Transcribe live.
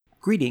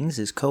Greetings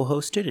is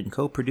co-hosted and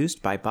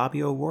co-produced by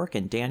Bobby O'Rourke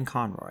and Dan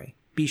Conroy.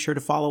 Be sure to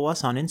follow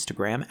us on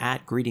Instagram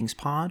at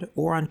GreetingsPod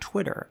or on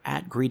Twitter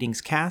at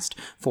GreetingsCast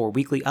for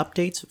weekly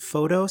updates,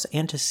 photos,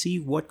 and to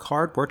see what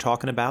card we're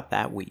talking about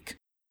that week.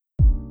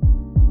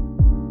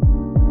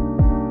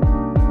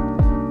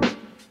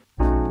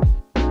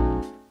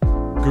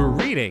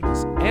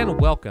 Greetings and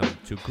welcome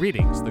to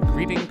Greetings, the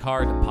Greeting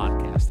Card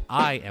Podcast.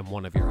 I am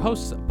one of your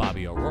hosts,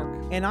 Bobby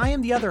O'Rourke. And I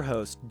am the other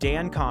host,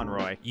 Dan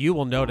Conroy. You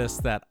will notice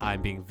that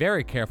I'm being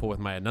very careful with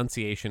my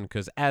enunciation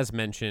because, as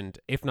mentioned,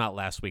 if not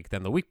last week,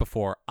 then the week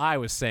before, I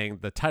was saying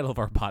the title of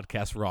our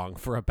podcast wrong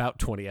for about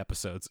 20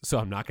 episodes. So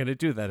I'm not going to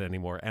do that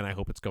anymore, and I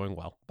hope it's going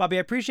well. Bobby,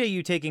 I appreciate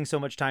you taking so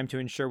much time to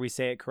ensure we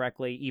say it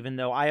correctly, even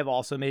though I have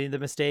also made the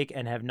mistake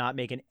and have not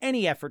made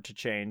any effort to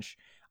change.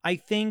 I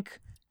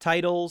think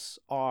titles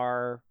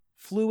are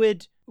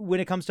fluid when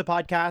it comes to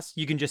podcasts.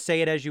 You can just say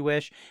it as you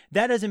wish.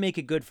 That doesn't make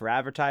it good for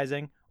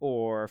advertising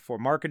or for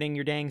marketing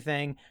your dang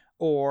thing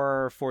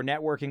or for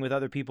networking with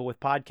other people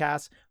with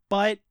podcasts,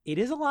 but it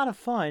is a lot of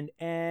fun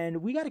and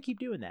we got to keep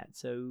doing that.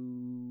 So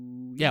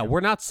yeah,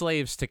 we're not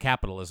slaves to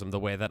capitalism the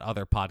way that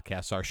other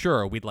podcasts are.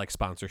 Sure, we'd like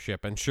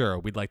sponsorship, and sure,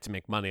 we'd like to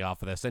make money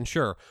off of this, and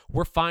sure,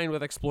 we're fine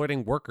with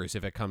exploiting workers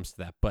if it comes to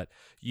that, but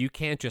you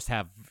can't just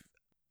have...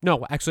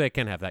 No, actually, I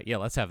can have that. Yeah,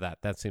 let's have that.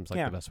 That seems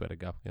like the best way to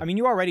go. Yeah. I mean,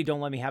 you already don't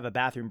let me have a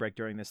bathroom break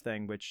during this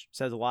thing, which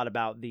says a lot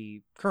about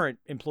the current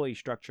employee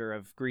structure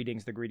of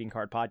Greetings, the Greeting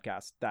Card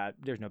Podcast, that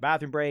there's no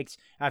bathroom breaks.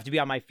 I have to be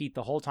on my feet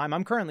the whole time.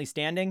 I'm currently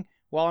standing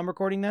while I'm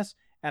recording this,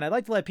 and I'd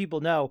like to let people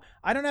know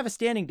I don't have a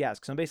standing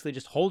desk, so I'm basically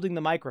just holding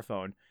the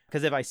microphone,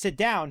 because if I sit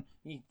down,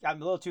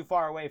 I'm a little too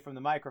far away from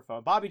the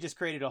microphone. Bobby just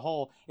created a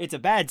whole... It's a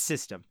bad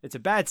system. It's a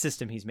bad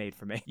system he's made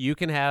for me. You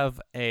can have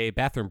a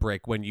bathroom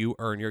break when you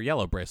earn your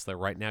yellow bracelet.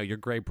 Right now, your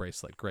gray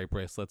bracelet. Gray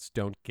bracelets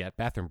don't get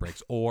bathroom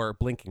breaks or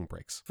blinking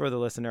breaks. For the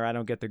listener, I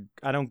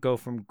don't go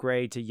from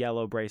gray to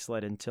yellow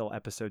bracelet until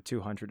episode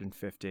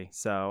 250.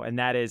 So, and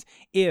that is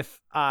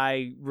if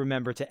I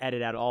remember to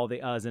edit out all the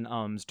uhs and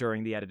ums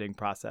during the editing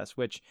process,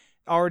 which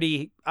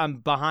already I'm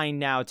behind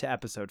now to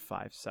episode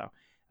 5. So...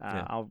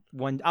 I'll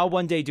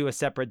one day do a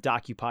separate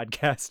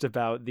docu-podcast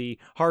about the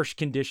harsh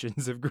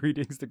conditions of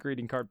Greetings, the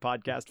Greeting Card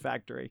Podcast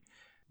Factory.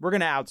 We're going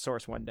to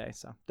outsource one day,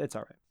 so that's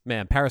all right.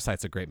 Man,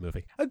 Parasite's a great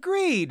movie.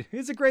 Agreed.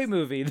 It's a great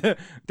movie. The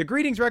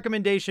Greetings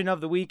recommendation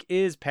of the week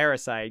is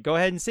Parasite. Go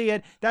ahead and see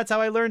it. That's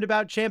how I learned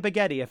about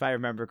Champagetti, if I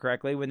remember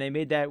correctly, when they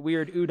made that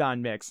weird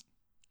udon mix.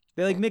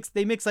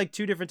 They mix like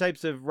two different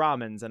types of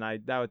ramens, and I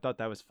thought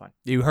that was fun.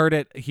 You heard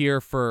it here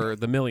for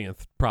the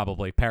millionth,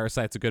 probably.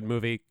 Parasite's a good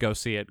movie. Go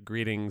see it.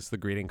 Greetings, the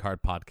Greeting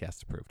Card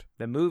Podcast approved.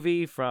 The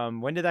movie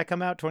from, when did that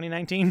come out?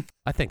 2019?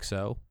 I think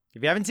so.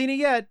 If you haven't seen it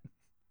yet,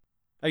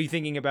 are you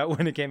thinking about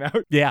when it came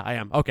out? Yeah, I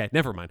am. Okay,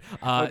 never mind.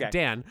 Okay.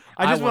 Dan.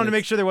 I just wanted to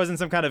make sure there wasn't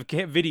some kind of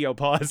video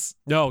pause.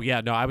 No,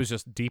 I was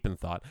just deep in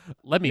thought.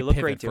 Let me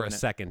pivot for a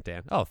second,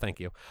 Dan. Oh, thank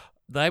you.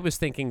 I was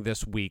thinking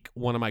this week,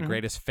 one of my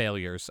greatest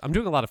failures. I'm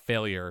doing a lot of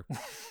failure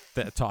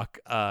talk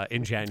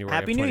in January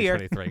Happy of 2023.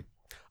 New Year.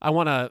 I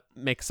want to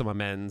make some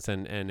amends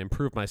and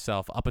improve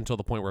myself up until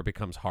the point where it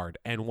becomes hard.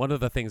 And one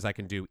of the things I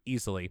can do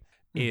easily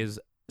is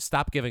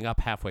stop giving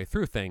up halfway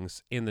through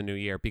things in the new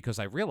year, because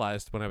I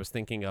realized when I was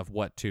thinking of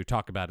what to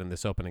talk about in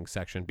this opening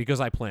section, because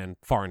I plan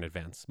far in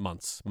advance,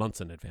 months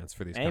in advance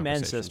for these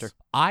conversations. Sister.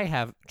 I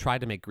have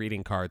tried to make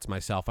greeting cards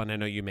myself, and I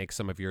know you make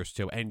some of yours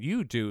too, and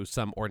you do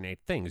some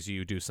ornate things.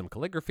 You do some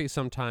calligraphy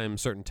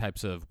sometimes, certain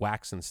types of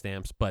wax and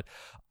stamps, but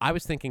I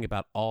was thinking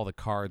about all the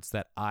cards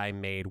that I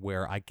made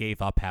where I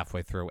gave up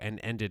halfway through and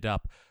ended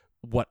up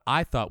what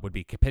I thought would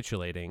be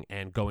capitulating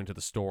and going to the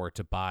store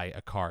to buy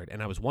a card.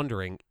 And I was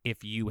wondering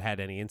if you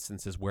had any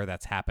instances where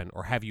that's happened,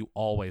 or have you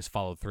always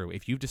followed through?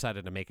 If you've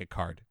decided to make a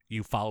card,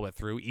 you follow it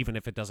through even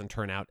if it doesn't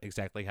turn out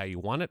exactly how you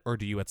want it, or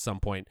do you at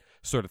some point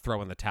sort of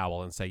throw in the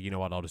towel and say, you know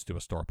what, I'll just do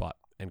a store-bought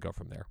and go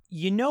from there?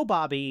 You know,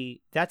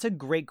 Bobby, that's a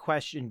great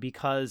question,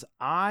 because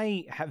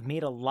I have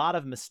made a lot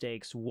of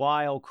mistakes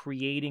while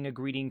creating a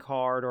greeting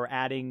card or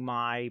adding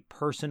my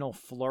personal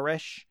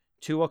flourish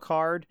to a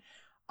card.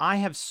 I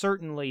have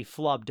certainly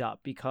flubbed up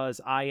because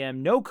I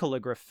am no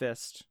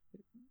caligra-fist.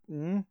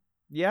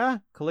 Yeah?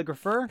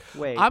 Calligrapher?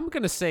 Wait. I'm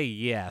going to say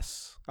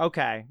yes.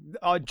 Okay.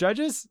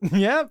 Judges?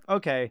 Yep.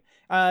 Okay.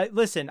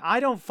 Listen, I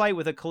don't fight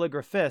with a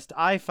calligra-fist.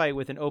 I fight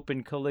with an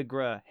open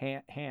calligra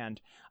hand.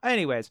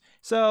 Anyways,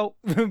 so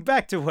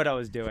back to what I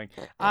was doing.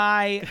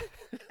 I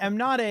am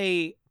not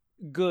a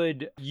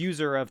good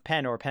user of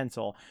pen or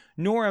pencil,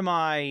 nor am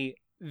I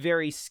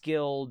very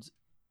skilled.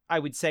 I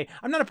would say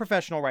I'm not a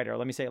professional writer.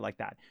 Let me say it like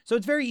that. So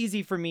it's very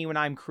easy for me when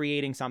I'm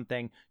creating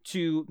something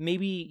to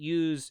maybe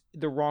use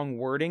the wrong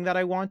wording that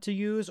I want to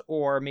use,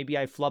 or maybe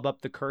I flub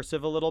up the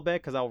cursive a little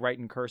bit because I'll write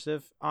in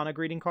cursive on a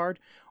greeting card,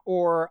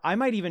 or I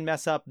might even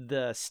mess up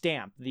the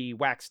stamp, the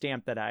wax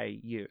stamp that I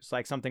use.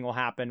 Like something will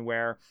happen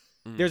where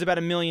there's about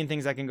a million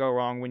things that can go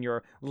wrong when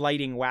you're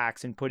lighting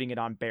wax and putting it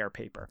on bare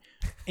paper,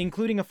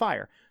 including a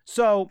fire.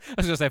 So I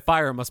was going to say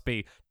fire must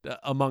be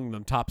among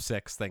them top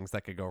 6 things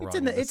that could go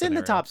wrong. It's in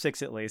the top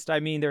 6 at least. I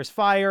mean, there's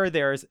fire,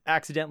 there's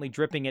accidentally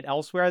dripping it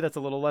elsewhere. That's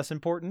a little less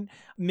important.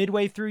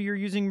 Midway through, you're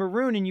using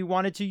maroon and you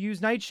wanted to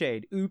use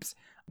nightshade. Oops.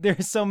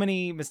 There's so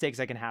many mistakes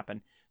that can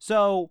happen.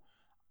 So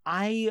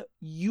I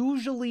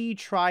usually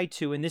try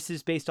to, and this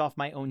is based off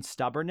my own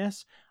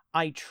stubbornness,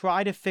 I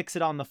try to fix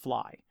it on the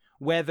fly.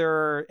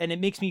 And it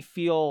makes me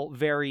feel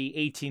very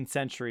 18th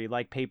century,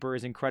 like paper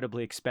is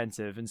incredibly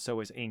expensive and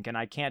so is ink, and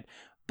I can't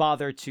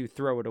bother to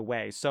throw it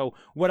away. So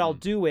what I'll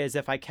do is,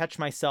 if I catch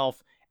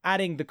myself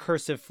adding the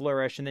cursive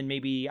flourish and then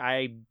maybe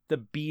the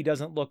B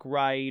doesn't look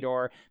right,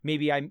 or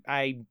maybe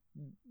I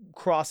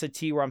cross a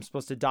T where I'm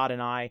supposed to dot an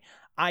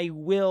I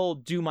will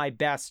do my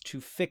best to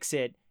fix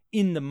it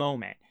in the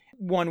moment,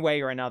 one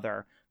way or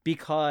another.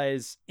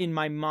 Because in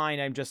my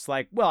mind, I'm just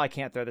like, well, I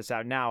can't throw this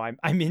out now.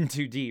 I'm in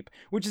too deep,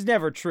 which is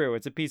never true.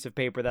 It's a piece of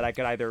paper that I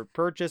could either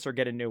purchase or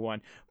get a new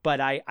one.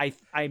 But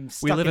I'm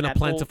stuck. We live in a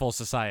plentiful old...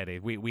 society.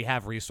 We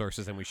have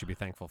resources and we should be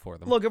thankful for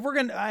them. Look,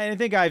 I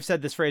think I've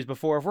said this phrase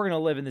before, if we're going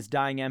to live in this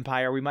dying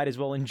empire, we might as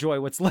well enjoy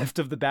what's left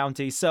of the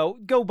bounty. So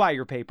go buy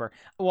your paper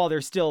while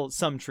there's still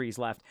some trees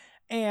left.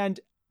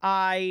 But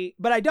I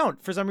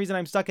don't. For some reason,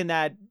 I'm stuck in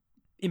that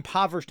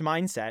impoverished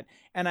mindset,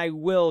 and I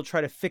will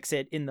try to fix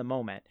it in the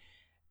moment.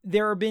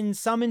 There have been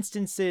some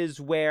instances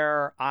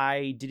where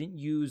I didn't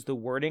use the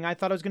wording I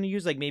thought I was going to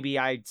use. Like maybe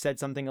I said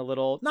something a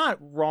little, not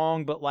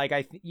wrong, but like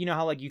you know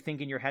how like you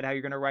think in your head how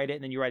you're going to write it,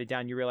 and then you write it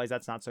down, you realize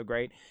that's not so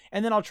great.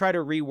 And then I'll try to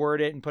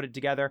reword it and put it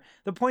together.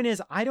 The point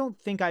is, I don't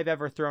think I've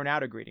ever thrown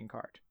out a greeting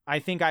card. I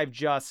think I've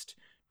just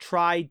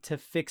tried to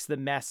fix the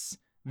mess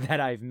that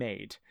I've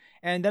made.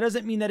 And that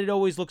doesn't mean that it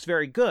always looks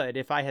very good.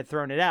 If I had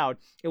thrown it out,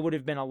 it would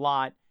have been a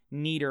lot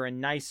neater and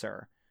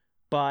nicer.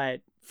 But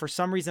for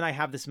some reason, I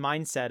have this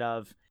mindset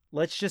of,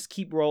 let's just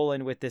keep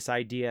rolling with this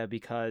idea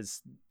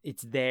because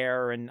it's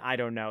there, and I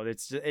don't know.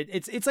 It's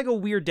like a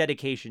weird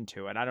dedication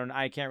to it.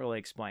 I can't really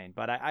explain,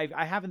 but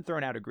I haven't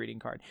thrown out a greeting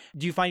card.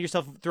 Do you find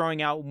yourself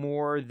throwing out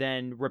more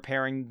than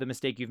repairing the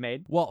mistake you've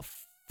made? Well,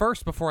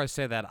 first, before I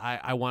say that,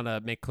 I want to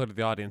make clear to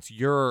the audience,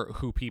 you're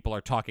who people are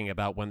talking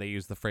about when they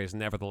use the phrase,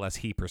 nevertheless,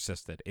 he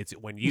persisted. It's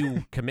when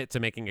you commit to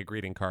making a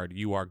greeting card,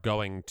 you are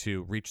going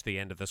to reach the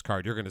end of this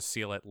card. You're going to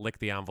seal it, lick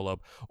the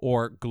envelope,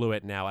 or glue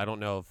it now. I don't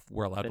know if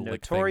we're allowed to lick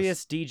things. The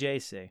notorious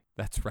DJC.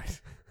 That's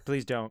right.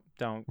 Please don't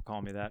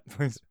call me that,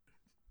 please.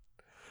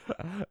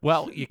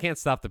 Well, you can't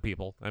stop the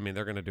people. I mean,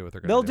 they're going to do what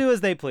they're going to do. They'll do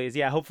as they please.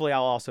 Yeah, hopefully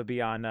I'll also be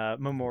on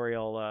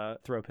memorial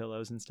throw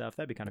pillows and stuff.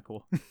 That'd be kind of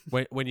cool.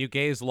 When you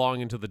gaze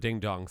long into the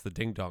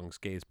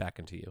ding-dongs gaze back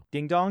into you.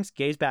 Ding-dongs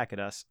gaze back at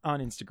us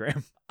on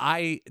Instagram.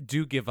 I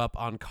do give up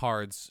on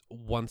cards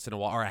once in a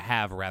while, or I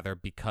have rather,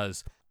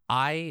 because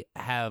I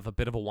have a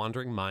bit of a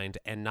wandering mind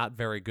and not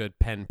very good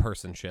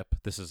pen-personship.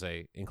 This is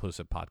a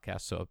inclusive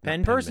podcast, so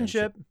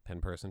pen-personship.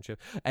 Pen-personship.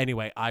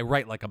 Anyway, I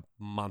write like a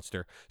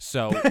monster.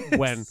 So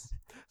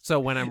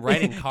when I'm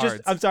writing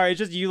cards, I'm sorry, it's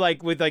just you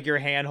like with like your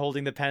hand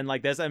holding the pen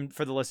like this, and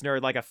for the listener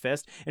like a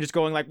fist, and just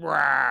going like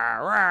rah,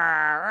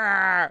 rah,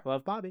 rah.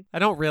 Love Bobby. I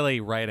don't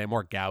really write. I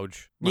more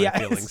gouge my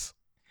feelings.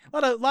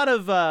 A lot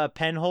of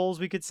pen holes,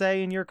 we could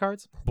say, in your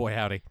cards. Boy,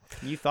 howdy.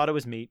 You thought it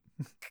was meat.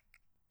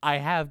 I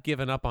have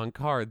given up on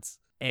cards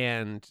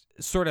and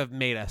sort of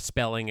made a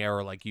spelling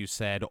error, like you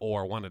said,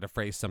 or wanted to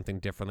phrase something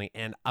differently.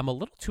 And I'm a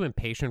little too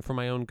impatient for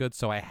my own good,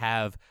 so I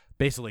have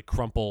basically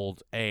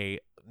crumpled a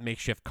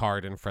makeshift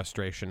card in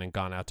frustration and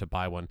gone out to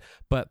buy one.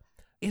 But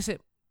is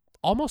it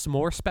almost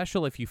more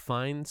special if you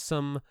find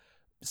some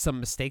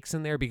mistakes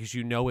in there because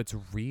you know it's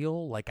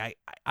real? Like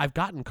I've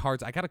gotten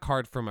cards. I got a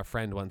card from a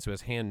friend once who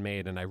was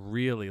handmade, and I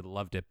really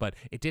loved it, but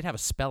it did have a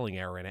spelling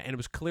error in it, and it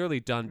was clearly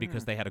done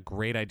because they had a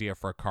great idea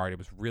for a card. It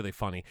was really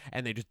funny,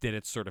 and they just did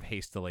it sort of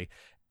hastily.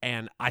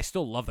 And I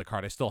still love the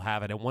card. I still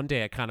have it. And one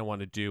day I kind of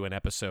want to do an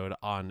episode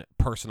on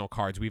personal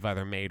cards we've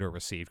either made or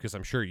received, because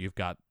I'm sure you've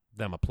got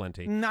them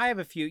aplenty. I have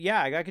a few.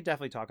 Yeah, I could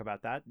definitely talk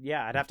about that.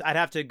 Yeah, I'd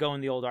have to go in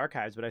the old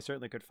archives, but I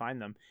certainly could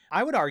find them.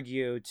 I would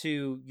argue,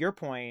 to your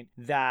point,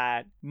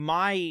 that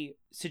my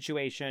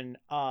situation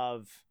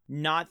of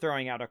not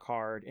throwing out a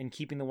card and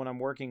keeping the one I'm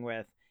working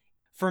with,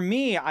 for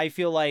me, I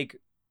feel like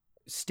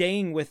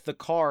staying with the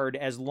card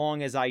as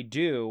long as I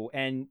do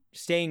and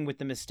staying with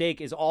the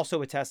mistake is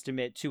also a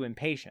testament to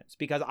impatience,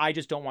 because I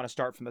just don't want to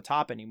start from the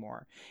top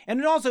anymore. And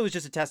it also is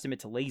just a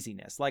testament to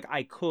laziness. Like,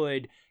 I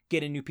could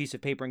get a new piece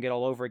of paper and get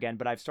all over again,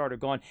 but I've started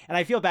going, and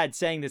I feel bad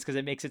saying this because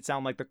it makes it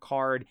sound like the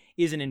card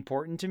isn't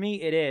important to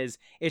me. It is.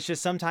 It's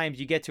just sometimes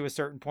you get to a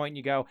certain point and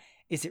you go,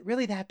 is it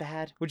really that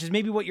bad? Which is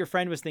maybe what your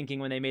friend was thinking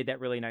when they made that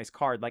really nice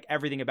card. Like,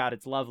 everything about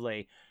it's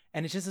lovely.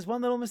 And it's just this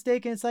one little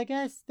mistake, and it's like,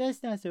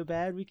 that's not so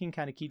bad. We can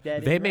kind of keep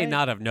that. They may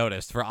not have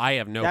noticed, for I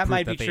have no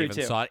proof that they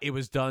even saw it. It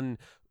was done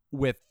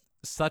with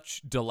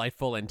such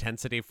delightful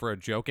intensity for a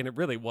joke, and it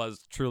really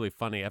was truly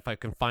funny. If I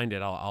can find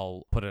it,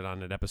 I'll put it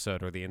on an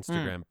episode or the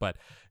Instagram. But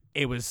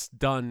it was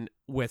done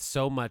with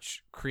so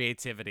much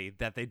creativity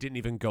that they didn't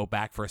even go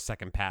back for a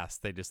second pass.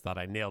 They just thought,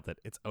 I nailed it.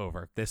 It's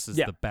over. This is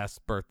the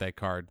best birthday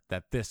card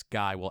that this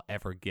guy will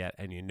ever get.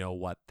 And you know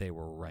what? They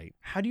were right.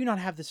 How do you not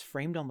have this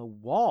framed on the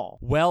wall?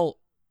 Well,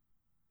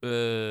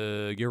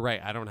 you're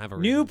right. I don't have a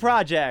reason. New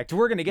project.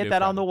 We're going to get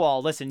that on the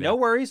wall. Listen, no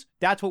worries.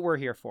 That's what we're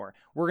here for.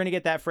 We're going to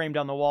get that framed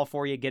on the wall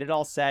for you, get it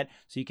all set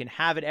so you can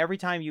have it every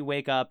time you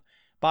wake up.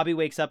 Bobby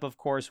wakes up, of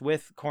course,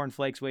 with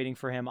cornflakes waiting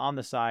for him on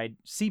the side,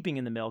 seeping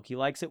in the milk. He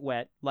likes it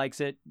wet, likes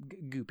it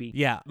goopy.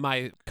 Yeah,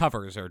 my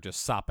covers are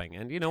just sopping.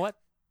 And you know what?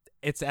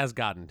 It's as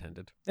God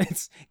intended.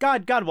 It's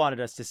God wanted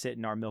us to sit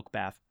in our milk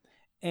bath.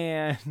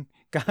 And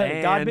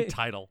God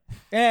title.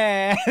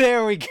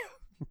 There we go.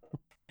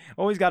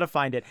 Always got to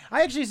find it.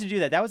 I actually used to do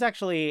that. That was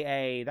actually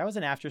an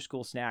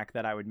after-school snack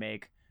that I would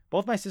make.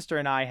 Both my sister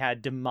and I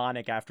had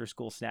demonic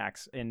after-school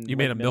snacks in You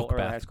made a milk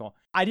bath. High school.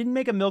 I didn't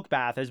make a milk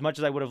bath as much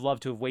as I would have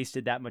loved to have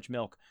wasted that much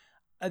milk.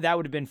 That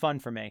would have been fun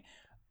for me.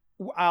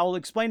 I'll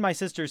explain my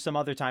sister's some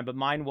other time, but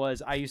mine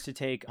was I used to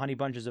take honey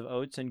bunches of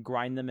oats and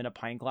grind them in a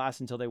pint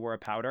glass until they were a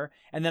powder,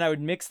 and then I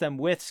would mix them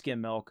with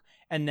skim milk,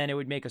 and then it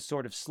would make a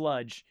sort of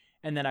sludge,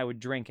 and then I would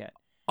drink it.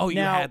 Oh, you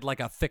had like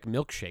a thick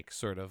milkshake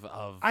sort of.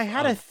 I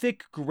had a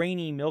thick,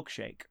 grainy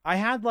milkshake. I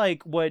had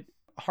like what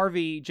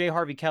Harvey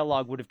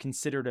Kellogg would have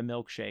considered a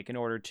milkshake in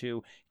order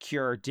to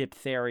cure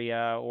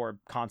diphtheria or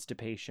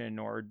constipation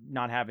or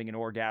not having an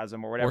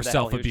orgasm or whatever. Or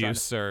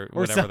self-abuse or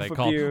whatever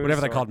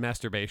they called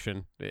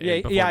masturbation.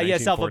 Yeah,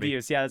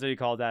 self-abuse. Yeah, that's what you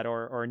called that.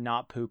 Or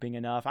not pooping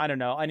enough. I don't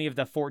know. Any of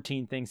the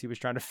 14 things he was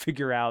trying to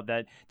figure out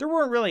that there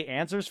weren't really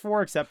answers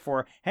for, except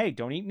for, hey,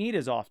 don't eat meat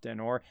as often,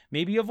 or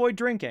maybe avoid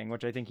drinking,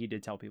 which I think he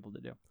did tell people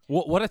to do.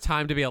 What a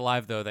time to be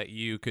alive, though, that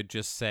you could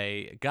just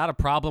say, got a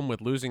problem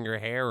with losing your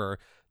hair or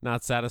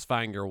not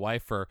satisfying your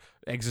wife or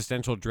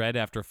existential dread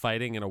after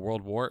fighting in a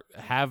world war,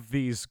 have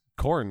these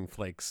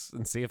cornflakes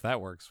and see if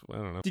that works. I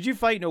don't know. Did you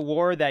fight in a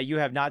war that you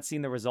have not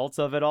seen the results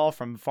of at all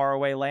from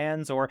faraway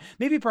lands? Or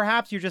maybe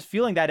perhaps you're just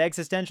feeling that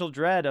existential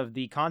dread of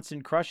the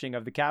constant crushing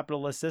of the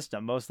capitalist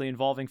system, mostly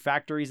involving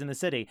factories in the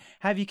city.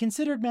 Have you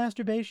considered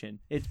masturbation?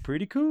 It's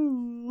pretty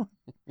cool.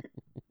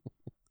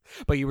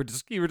 But you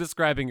were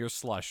describing your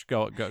slush.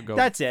 Go.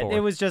 That's it. Forward.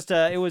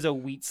 It was a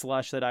wheat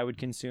slush that I would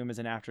consume as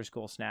an after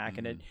school snack,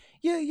 and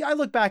I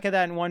look back at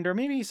that and wonder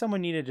maybe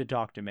someone needed to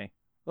talk to me,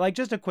 like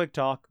just a quick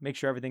talk, make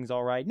sure everything's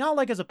all right, not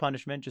like as a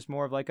punishment, just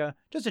more of like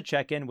just a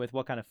check in with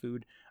what kind of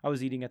food I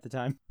was eating at the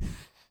time.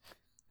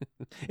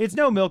 It's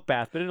no milk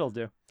bath, but it'll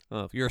do.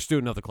 Oh, you're a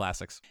student of the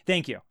classics.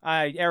 Thank you.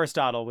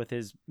 Aristotle with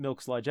his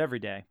milk sludge every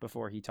day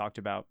before he talked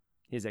about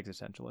his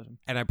existentialism.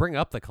 And I bring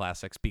up the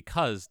classics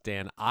because,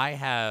 Dan, I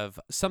have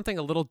something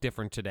a little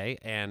different today,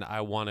 and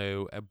I want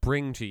to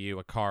bring to you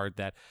a card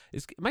that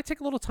it might take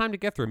a little time to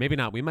get through. Maybe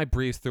not. We might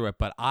breeze through it,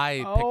 but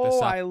I picked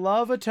this up. I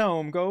love a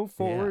tome. Go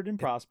forward and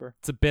prosper.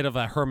 It's a bit of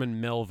a Herman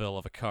Melville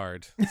of a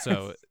card.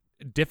 So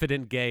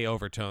diffident gay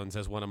overtones,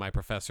 as one of my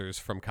professors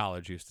from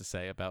college used to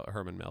say about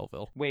Herman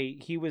Melville.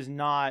 Wait,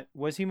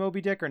 was he Moby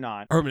Dick or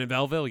not? Herman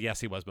Melville?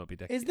 Yes, he was Moby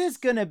Dick. Is this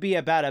going to be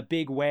about a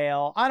big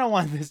whale? I don't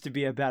want this to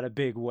be about a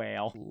big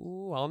whale.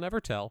 Ooh, I'll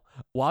never tell.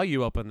 While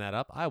you open that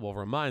up, I will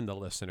remind the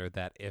listener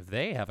that if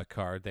they have a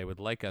card they would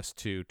like us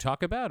to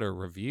talk about or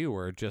review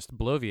or just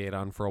bloviate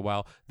on for a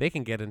while, they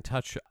can get in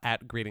touch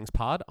at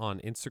GreetingsPod on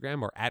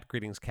Instagram or at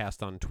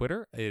GreetingsCast on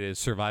Twitter. It is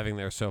surviving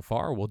there so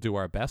far. We'll do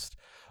our best.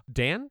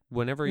 Dan,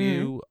 whenever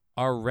you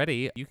are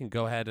ready, you can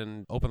go ahead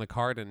and open the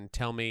card and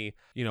tell me,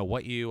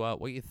 what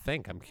you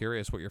think. I'm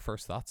curious what your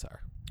first thoughts are.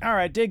 All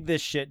right, dig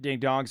this shit,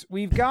 ding dongs.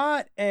 We've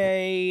got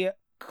a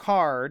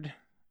card,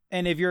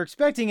 and if you're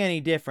expecting any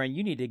different,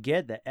 you need to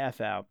get the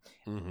F out.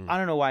 Mm-hmm. I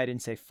don't know why I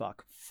didn't say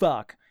fuck.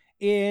 Fuck.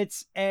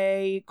 It's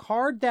a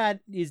card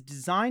that is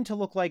designed to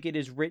look like it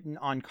is written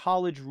on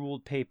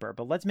college-ruled paper,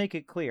 but let's make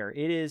it clear.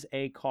 It is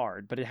a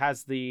card, but it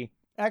has the...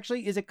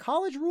 Actually, is it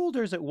college ruled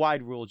or is it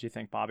wide ruled, do you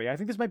think, Bobby? I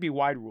think this might be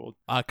wide ruled.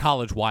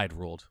 College wide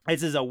ruled.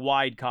 This is a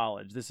wide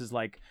college. This is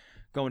like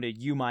going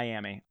to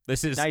Miami.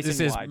 This is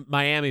wide.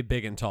 Miami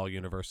Big and Tall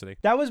University.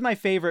 That was my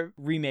favorite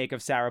remake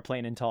of Sarah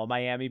Plain and Tall,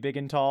 Miami Big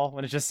and Tall,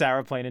 when it's just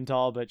Sarah Plain and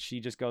Tall, but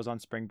she just goes on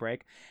spring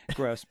break.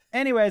 Gross.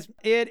 Anyways,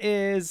 it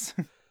is...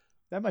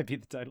 That might be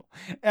the title.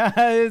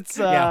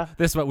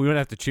 This is what we would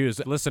have to choose.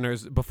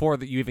 Listeners, before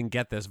that you even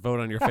get this, vote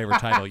on your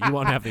favorite title. You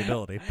won't have the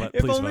ability, but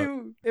please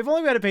vote. If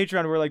only we had a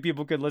Patreon where like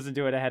people could listen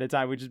to it ahead of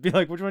time. We'd just be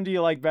like, which one do you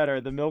like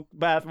better, the milk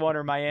bath one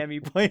or Miami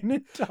Plain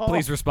and Tall?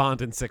 Please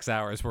respond in 6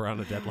 hours. We're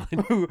on a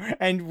deadline.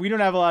 And we don't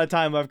have a lot of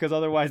time left because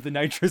otherwise the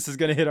nitrous is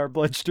going to hit our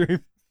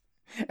bloodstream.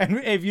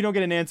 And if you don't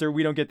get an answer,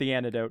 we don't get the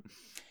antidote.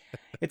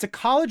 It's a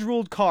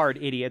college-ruled card,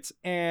 idiots,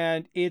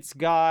 and it's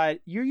got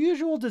your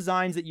usual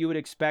designs that you would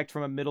expect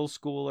from a middle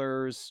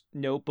schooler's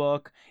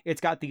notebook. It's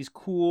got these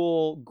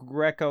cool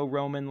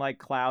Greco-Roman-like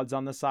clouds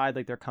on the side,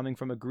 like they're coming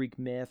from a Greek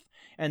myth,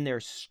 and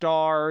there's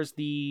stars,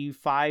 the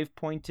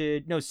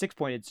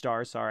six-pointed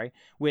stars,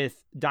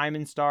 with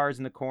diamond stars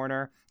in the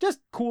corner. Just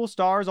cool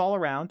stars all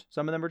around.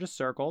 Some of them are just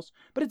circles,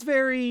 but it's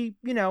very,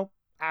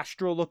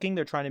 astral-looking.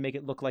 They're trying to make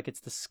it look like it's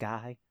the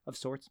sky of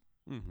sorts.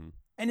 Mm-hmm.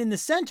 And in the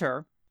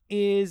center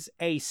is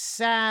a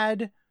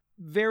sad,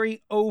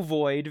 very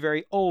ovoid,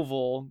 very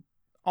oval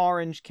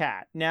orange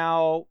cat.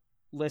 Now,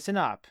 listen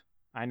up.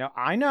 I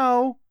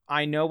know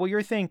what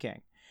you're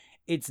thinking.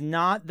 It's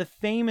not the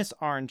famous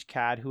orange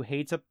cat who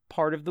hates a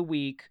part of the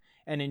week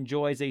and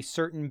enjoys a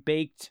certain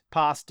baked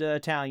pasta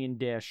Italian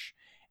dish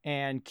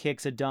and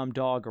kicks a dumb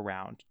dog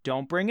around.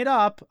 Don't bring it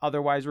up,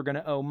 otherwise we're going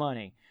to owe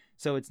money.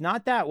 So it's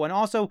not that one.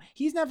 Also,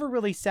 he's never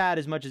really sad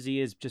as much as he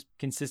is just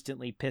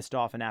consistently pissed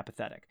off and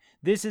apathetic.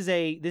 This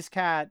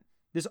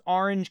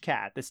orange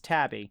cat, this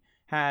tabby,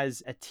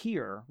 has a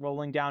tear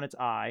rolling down its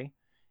eye.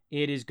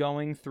 It is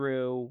going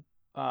through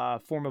a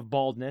form of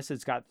baldness.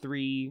 It's got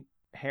 3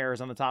 hairs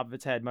on the top of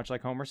its head, much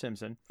like Homer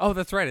Simpson. Oh,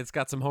 that's right. It's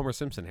got some Homer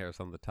Simpson hairs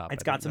on the top.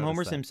 It's got some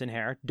Homer Simpson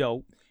hair.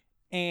 Dope.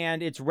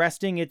 And it's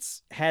resting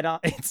its head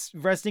on, it's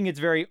resting its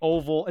very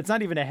oval, it's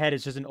not even a head,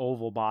 it's just an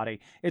oval body.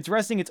 It's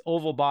resting its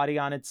oval body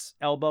on its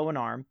elbow and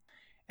arm.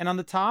 And on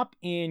the top,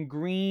 in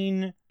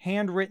green,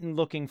 handwritten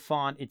looking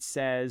font, it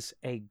says,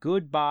 "A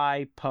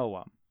goodbye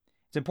poem."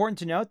 It's important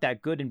to note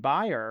that good and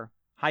bye are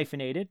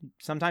hyphenated.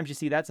 Sometimes you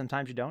see that,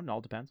 sometimes you don't. It all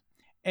depends.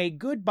 A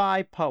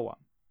goodbye poem.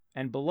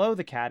 And below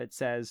the cat, it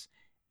says,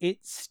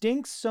 "It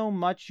stinks so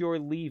much you're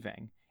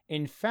leaving.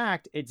 In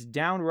fact, it's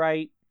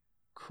downright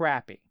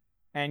crappy."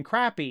 And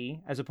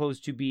crappy, as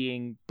opposed to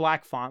being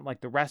black font like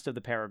the rest of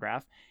the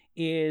paragraph,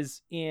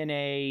 is in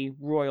a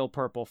royal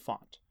purple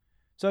font.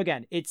 So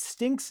again, it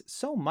stinks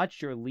so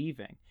much you're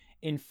leaving.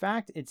 In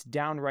fact, it's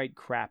downright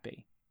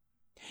crappy.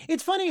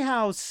 It's funny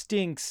how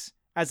stinks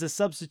as a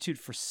substitute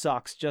for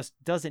sucks just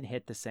doesn't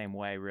hit the same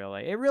way,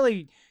 really. It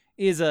really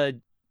is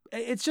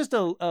it's just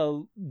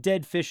a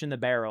dead fish in the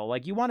barrel.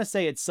 Like, you want to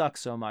say it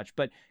sucks so much,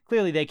 but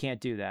clearly they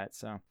can't do that,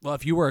 so. Well,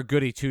 if you were a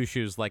goody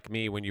two-shoes like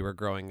me when you were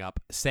growing up,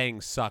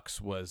 saying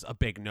sucks was a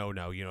big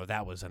no-no. You know,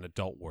 that was an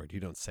adult word. You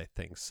don't say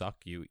things suck.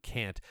 You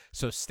can't.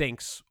 So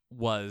stinks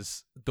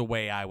was the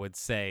way I would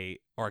say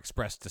or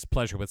express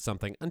displeasure with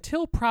something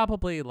until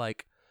probably,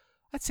 like,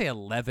 I'd say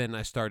 11,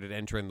 I started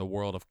entering the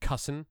world of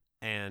cussing.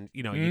 And,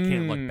 you know, you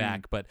can't look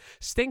back. But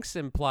stinks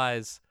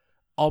implies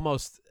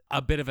almost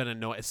a bit of an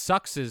annoyance.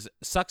 Sucks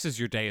is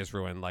your day is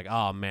ruined. Like,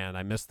 oh man,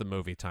 I missed the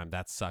movie time.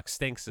 That sucks.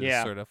 Stinks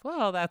is sort of,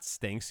 well, that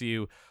stinks.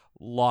 You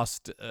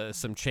lost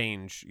some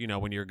change, you know,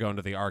 when you're going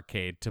to the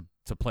arcade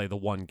to play the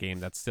one game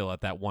that's still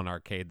at that one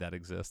arcade that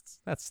exists.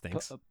 That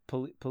stinks.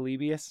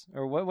 Polybius?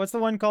 Or what's the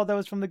one called that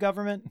was from the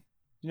government?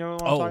 You know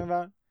what I'm talking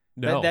about?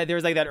 No. There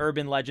was like that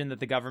urban legend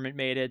that the government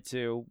made it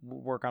to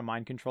work on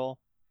mind control.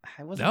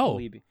 I wasn't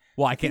Polybius.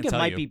 Well, I can't tell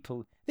you. I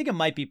think it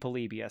might be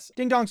Polybius.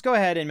 Ding dongs, go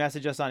ahead and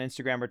message us on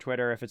Instagram or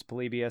Twitter if it's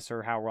Polybius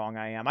or how wrong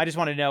I am. I just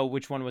want to know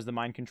which one was the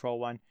mind control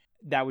one.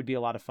 That would be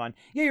a lot of fun.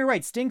 Yeah, you're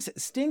right. Stinks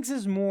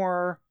is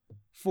more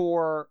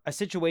for a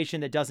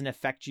situation that doesn't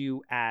affect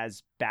you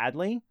as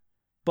badly,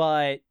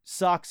 but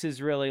sucks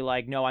is really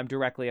like, no, I'm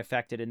directly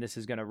affected and this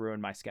is going to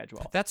ruin my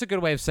schedule. That's a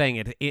good way of saying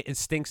it. It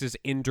stinks is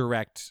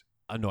indirect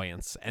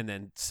annoyance, and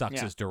then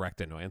sucks is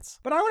direct annoyance.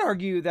 But I would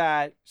argue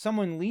that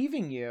someone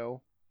leaving you,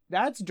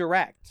 that's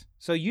direct.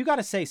 So you got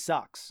to say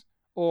sucks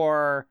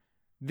or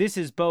this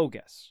is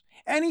bogus.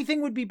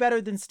 Anything would be better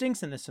than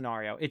stinks in this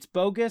scenario. It's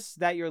bogus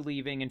that you're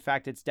leaving. In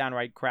fact, it's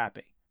downright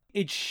crappy.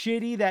 It's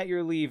shitty that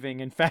you're leaving.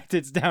 In fact,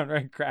 it's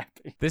downright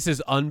crappy. This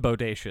is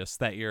unbodacious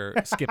that you're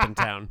skipping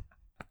town.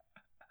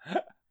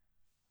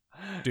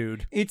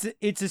 Dude. It's a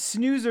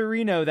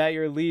snoozerino that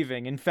you're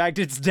leaving. In fact,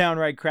 it's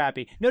downright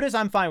crappy. Notice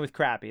I'm fine with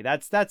crappy.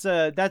 That's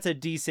a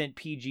decent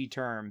PG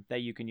term that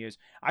you can use.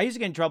 I used to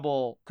get in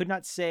trouble, could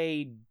not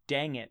say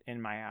dang it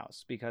in my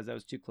house because I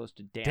was too close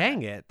to damn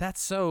Dang it.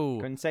 That's so...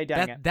 Couldn't say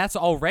dang it. That's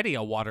already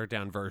a watered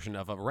down version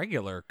of a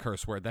regular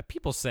curse word that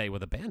people say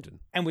with abandon.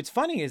 And what's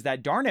funny is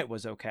that darn it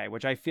was okay,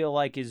 which I feel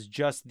like is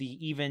just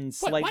the even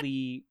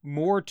slightly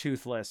more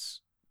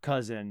toothless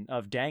cousin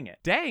of dang it.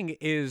 Dang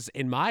is,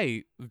 in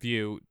my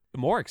view,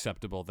 more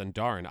acceptable than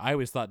darn. I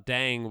always thought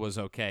dang was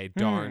okay.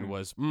 Darn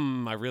was,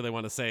 I really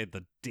want to say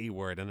the D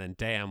word. And then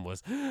damn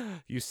was,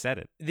 you said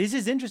it. This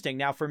is interesting.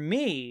 Now, for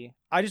me,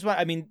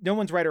 no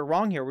one's right or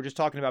wrong here. We're just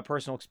talking about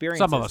personal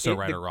experiences. Some of us are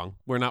right or wrong.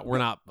 We're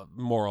not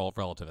moral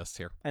relativists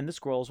here. And the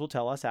scrolls will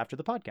tell us after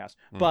the podcast.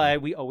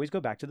 But we always go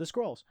back to the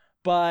scrolls.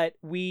 But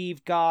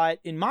we've got,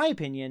 in my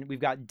opinion, we've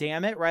got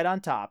damn it right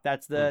on top.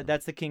 That's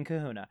the King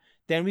Kahuna.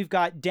 Then we've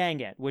got dang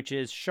it, which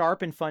is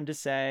sharp and fun to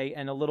say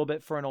and a little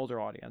bit for an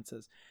older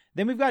audiences.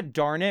 Then we've got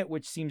darn it,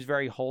 which seems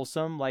very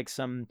wholesome, like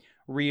some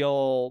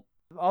real,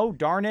 oh,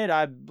 darn it,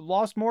 I've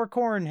lost more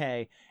corn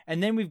hay.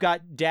 And then we've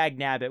got dag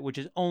nabbit, which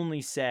is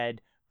only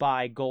said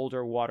by gold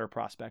or water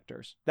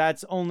prospectors.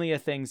 That's only a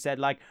thing said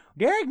like,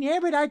 dag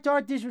nabbit, I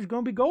thought this was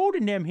going to be gold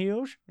in them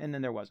hills. And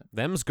then there wasn't.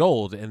 Them's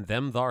gold in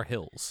them thar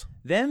hills.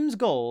 Them's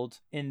gold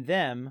in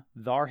them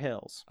thar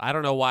hills. I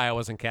don't know why I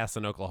wasn't cast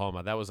in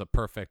Oklahoma. That was a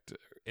perfect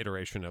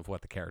iteration of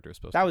what the character is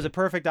supposed to be. That was a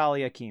perfect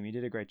Ali Akeem. You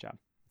did a great job.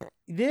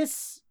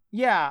 This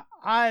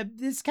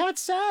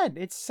cat's sad.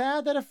 It's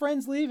sad that a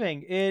friend's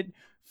leaving. It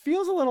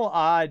feels a little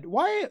odd.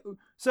 Why?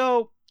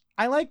 So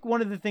I like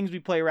one of the things we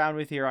play around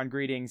with here on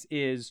greetings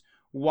is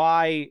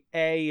why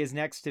A is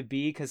next to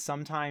B, because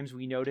sometimes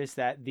we notice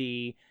that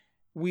the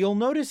we'll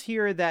notice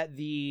here that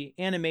the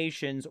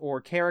animations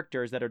or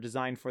characters that are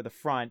designed for the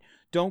front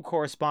don't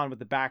correspond with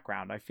the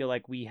background. I feel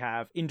like we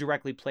have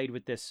indirectly played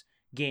with this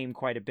game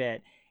quite a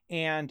bit.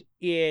 And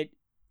it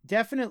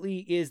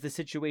definitely is the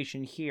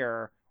situation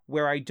here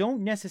where I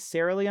don't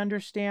necessarily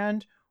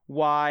understand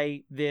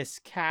why this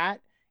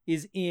cat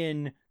is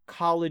in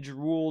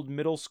college-ruled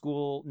middle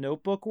school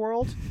notebook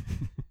world.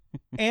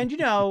 And,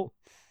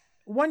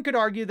 one could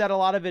argue that a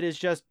lot of it is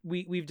just,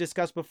 we've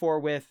discussed before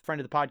with friend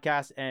of the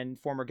podcast and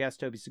former guest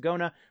Toby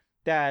Sagona,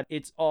 that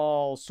it's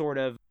all sort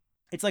of,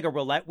 it's like a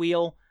roulette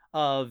wheel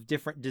of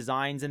different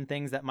designs and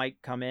things that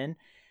might come in.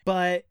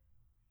 But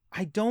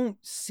I don't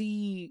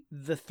see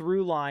the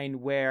through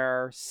line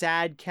where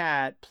sad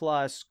cat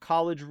plus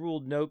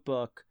college-ruled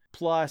notebook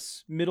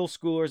plus middle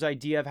schooler's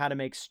idea of how to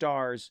make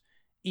stars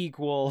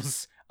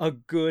equals a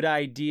good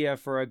idea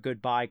for a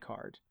goodbye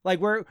card. Like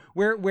where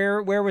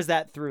was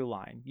that through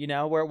line?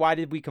 Why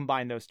did we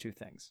combine those two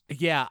things?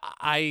 Yeah,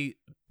 I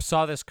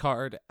saw this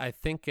card, I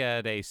think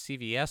at a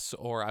CVS,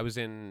 or I was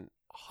in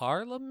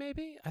Harlem,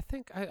 maybe. I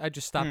think I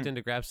just stopped in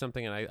to grab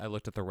something, and I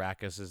looked at the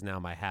rack, as is now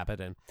my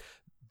habit, and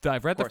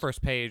I've read the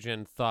first page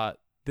and thought,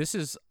 this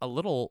is a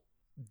little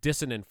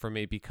dissonant for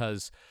me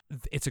because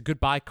it's a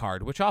goodbye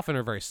card, which often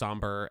are very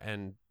somber,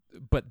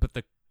 but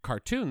the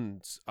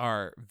cartoons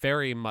are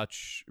very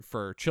much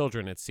for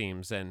children, it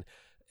seems, and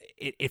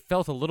it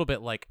felt a little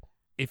bit like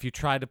if you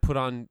tried to put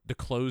on the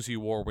clothes you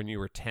wore when you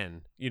were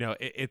 10.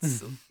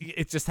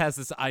 It just has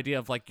this idea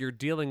of like you're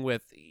dealing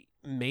with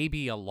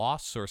maybe a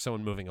loss or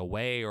someone moving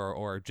away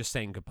or just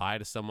saying goodbye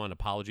to someone,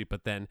 apology,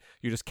 but then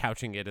you're just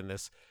couching it in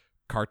this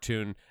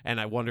cartoon.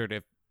 And I wondered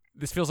if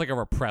this feels like a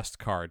repressed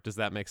card. Does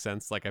that make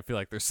sense? Like, I feel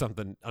like there's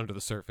something under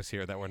the surface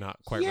here that we're not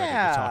quite ready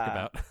to talk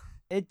about.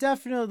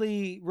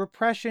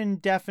 Repression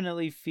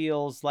definitely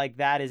feels like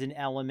that is an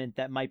element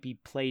that might be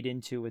played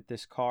into with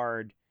this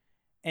card.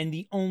 And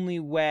the only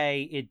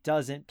way it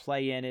doesn't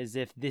play in is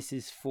if this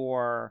is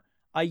for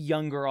a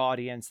younger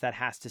audience that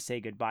has to say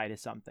goodbye to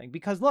something.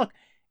 Because look,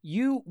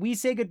 we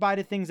say goodbye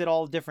to things at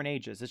all different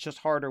ages. It's just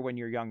harder when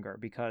you're younger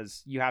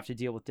because you have to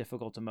deal with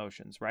difficult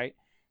emotions, right?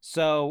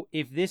 So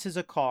if this is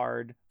a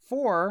card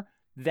for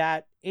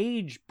that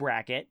age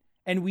bracket,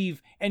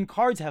 and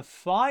cards have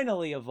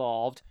finally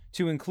evolved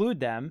to include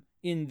them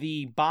in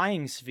the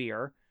buying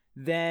sphere,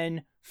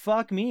 then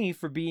fuck me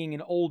for being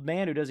an old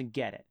man who doesn't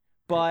get it.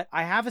 But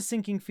I have a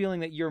sinking feeling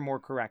that you're more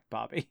correct,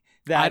 Bobby.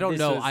 I don't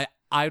know.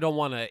 I don't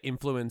want to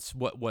influence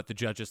what the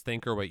judges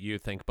think or what you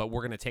think, but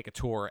we're going to take a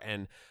tour,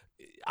 and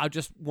I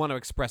just want to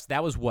express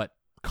that was what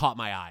caught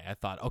my eye. I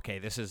thought, okay,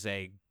 this is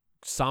a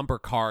somber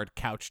card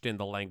couched in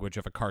the language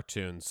of a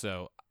cartoon,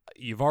 so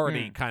you've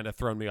already kind of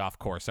thrown me off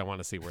course. I want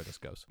to see where this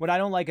goes. What I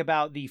don't like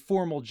about the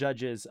formal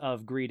judges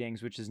of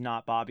Greetings, which is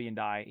not Bobby and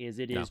I, is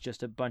is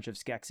just a bunch of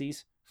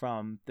Skeksis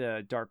from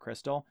the Dark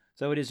Crystal.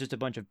 So it is just a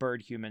bunch of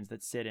bird humans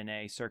that sit in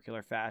a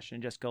circular fashion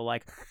and just go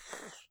like...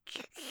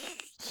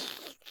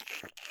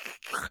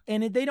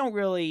 And they don't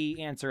really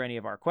answer any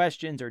of our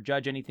questions or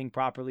judge anything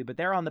properly, but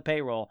they're on the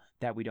payroll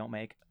that we don't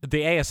make.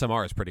 The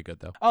ASMR is pretty good,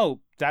 though. Oh,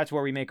 that's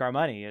where we make our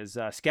money, is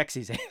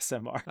Skeksis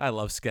ASMR. I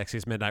love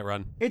Skeksis Midnight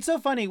Run. It's so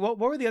funny. What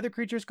were the other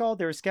creatures called?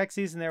 There was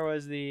Skeksis, and there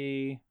was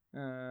the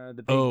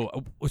big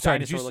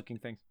dinosaur-looking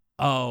things.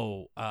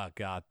 Oh,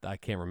 God, I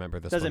can't remember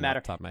this. Doesn't matter.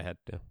 Off the top of my head.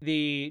 Yeah.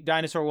 The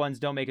dinosaur ones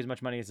don't make as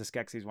much money as the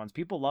Skeksis ones.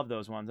 People love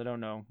those ones. I don't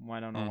know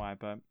why,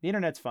 but the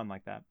internet's fun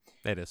like that.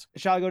 It is.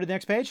 Shall I go to the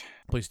next page?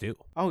 Please do.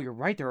 Oh, you're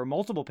right. There are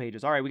multiple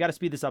pages. All right, we got to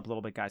speed this up a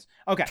little bit, guys.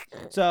 Okay,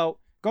 so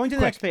going to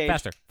the next page.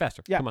 Faster.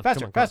 Yeah, come on,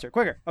 faster,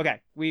 quicker.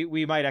 Okay,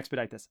 we might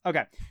expedite this.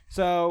 Okay,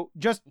 so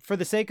just for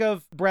the sake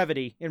of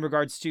brevity in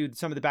regards to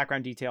some of the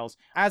background details,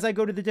 as I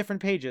go to the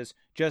different pages,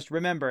 just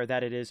remember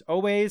that it is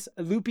always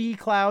loopy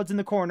clouds in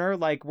the corner,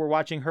 like we're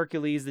watching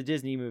Hercules, the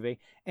Disney movie,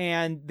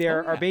 and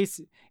there are they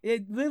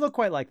look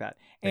quite like that.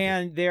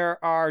 And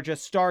there are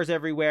just stars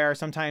everywhere.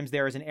 Sometimes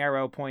there is an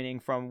arrow pointing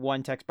from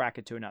one text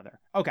bracket to another.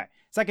 Okay,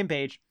 second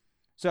page.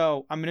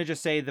 So I'm going to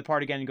just say the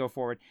part again and go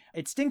forward.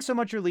 It stinks so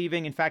much you're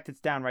leaving. In fact, it's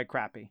downright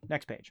crappy.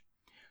 Next page.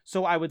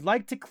 So I would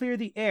like to clear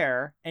the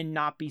air and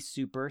not be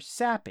super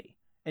sappy.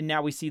 And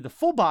now we see the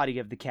full body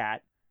of the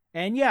cat.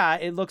 And yeah,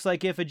 it looks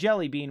like if a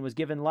jelly bean was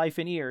given life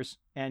and ears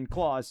and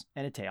claws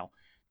and a tail.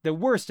 The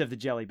worst of the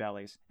jelly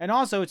bellies. And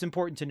also it's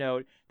important to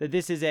note that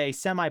this is a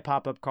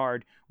semi-pop-up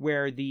card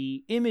where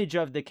the image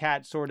of the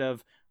cat sort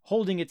of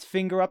holding its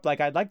finger up like,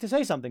 I'd like to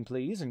say something,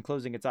 please, and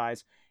closing its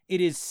eyes. It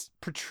is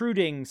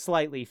protruding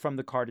slightly from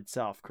the card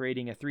itself,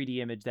 creating a 3D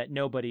image that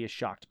nobody is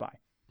shocked by.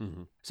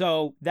 Mm-hmm.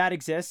 So that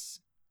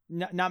exists.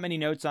 Not many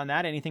notes on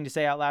that. Anything to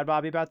say out loud,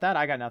 Bobby, about that?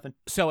 I got nothing.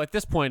 So at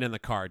this point in the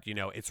card,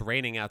 it's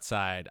raining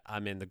outside.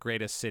 I'm in the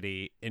greatest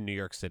city in New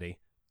York City.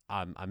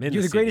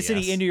 You're the greatest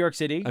city in New York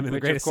City. I'm in the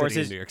greatest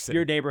city in New York City.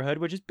 Your neighborhood,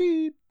 which is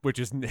beep. Which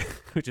is New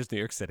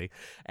York City.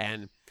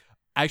 And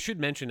I should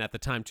mention at the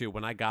time, too,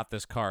 when I got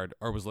this card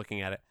or was looking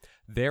at it,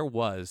 there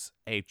was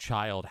a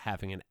child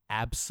having an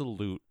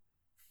absolute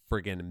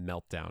friggin'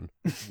 meltdown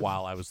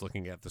while I was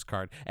looking at this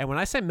card. And when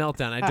I say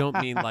meltdown, I don't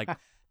mean like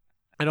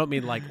I don't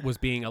mean like was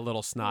being a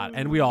little snot,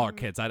 and we all are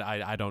kids.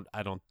 I don't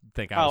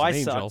think I was an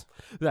angel.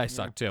 Sucked. I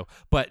sucked too,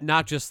 but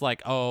not just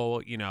like, oh,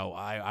 you know,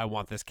 I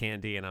want this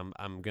candy and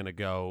I'm gonna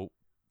go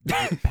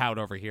pout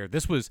over here.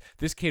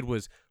 This kid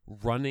was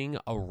running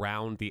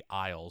around the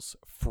aisles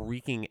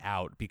freaking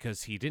out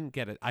because he didn't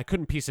get it. I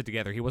couldn't piece it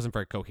together. He wasn't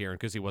very coherent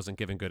because he wasn't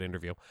giving good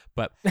interview,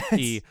 but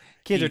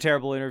kids are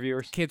terrible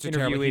interviewers. Kids are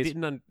terrible. He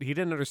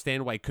didn't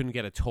understand why he couldn't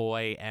get a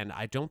toy, and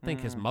I don't think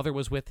his mother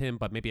was with him,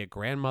 but maybe a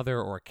grandmother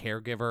or a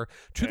caregiver,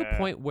 to the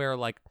point where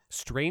like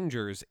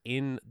strangers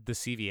in the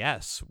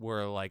CVS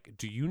were like,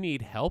 do you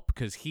need help?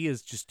 Because he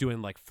is just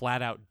doing like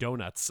flat out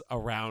donuts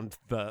around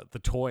the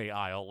toy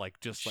aisle,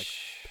 like just like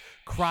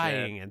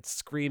crying and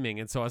screaming.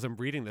 And so as I'm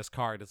reading this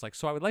card, it's like,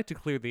 so I would like to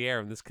clear the air,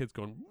 and this kid's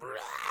going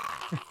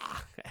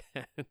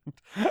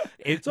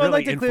it so really I'd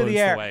like to clear the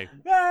air. Way.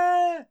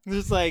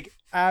 Just like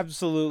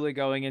absolutely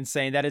going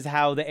insane. That is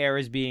how the air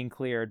is being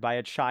cleared, by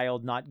a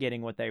child not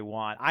getting what they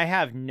want. I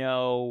have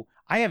no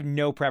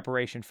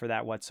preparation for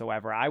that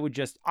whatsoever. I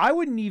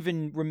wouldn't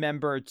even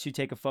remember to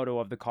take a photo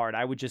of the card.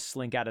 I would just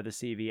slink out of the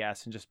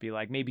CVS and just be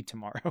like, maybe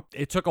tomorrow.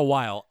 It took a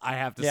while, I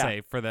have to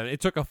say, for them.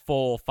 It took a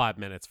full 5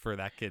 minutes for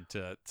that kid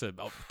to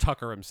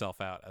tucker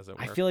himself out, as it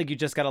were. I feel like you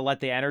just got to let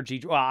the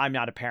energy. Well, I'm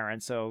not a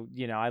parent, so,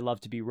 you know, I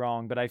love to be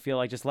wrong, but I feel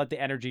like just let the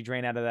energy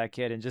drain out of that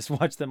kid and just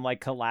watch them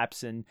like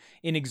collapse in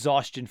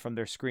exhaustion from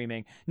their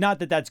screaming. Not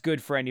that that's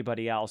good for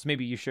anybody else.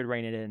 Maybe you should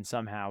rein it in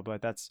somehow,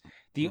 but that's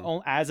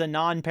as a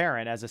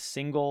non-parent, as a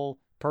single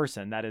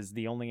person, that is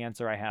the only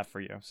answer I have for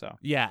you. So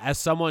yeah, as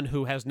someone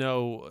who has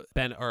no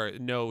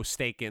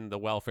stake in the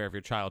welfare of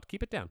your child,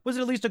 keep it down. Was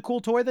it at least a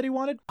cool toy that he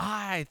wanted?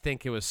 I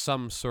think it was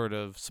some sort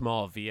of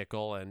small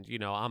vehicle, and you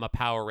know, I'm a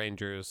Power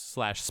Rangers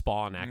 /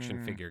 Spawn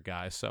action figure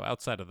guy, so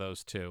outside of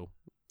those two,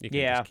 you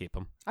can just keep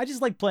them. I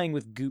just like playing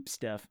with goop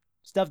stuff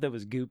that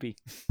was goopy.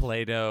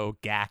 Play-Doh,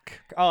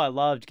 gack. Oh, I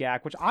loved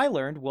gack, which I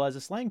learned was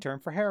a slang term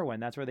for heroin.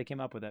 That's where they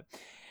came up with it.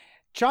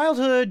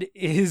 Childhood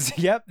is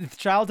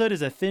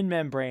a thin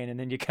membrane, and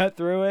then you cut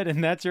through it,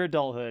 and that's your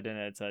adulthood, and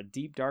it's a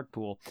deep, dark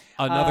pool.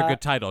 Another good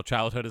title,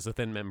 Childhood is a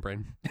Thin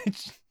Membrane.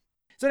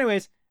 So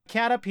anyways,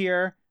 cat up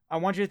here. I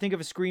want you to think of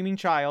a screaming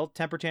child,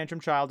 temper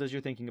tantrum child, as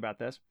you're thinking about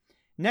this.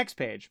 Next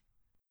page.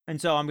 And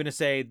so I'm going to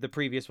say the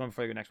previous one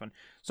before the next one.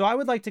 So I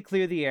would like to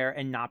clear the air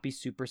and not be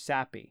super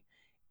sappy.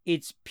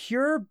 It's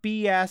pure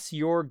BS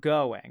you're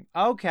going.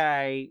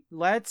 Okay,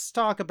 let's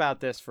talk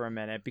about this for a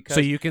minute. Because so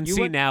you can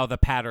see now the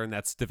pattern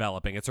that's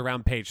developing. It's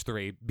around page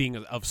 3, being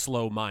of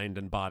slow mind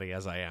and body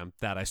as I am,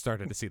 that I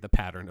started to see the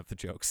pattern of the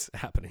jokes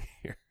happening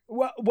here.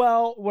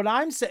 Well, what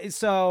I'm saying,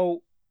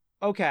 so,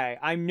 okay,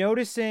 I'm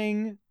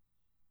noticing...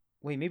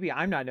 Wait, maybe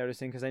I'm not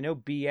noticing because I know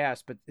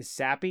BS, but is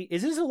sappy?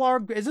 Is this a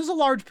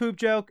large poop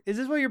joke? Is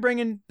this what you're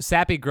bringing?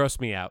 Sappy grossed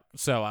me out,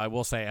 so I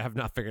will say I have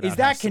not figured out.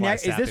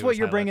 Is this what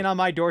you're bringing on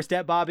my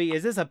doorstep, Bobby?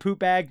 Is this a poop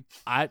bag?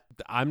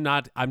 I'm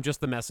not. I'm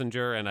just the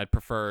messenger, and I'd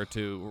prefer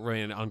to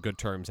remain on good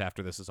terms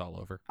after this is all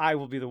over. I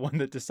will be the one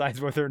that decides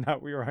whether or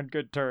not we are on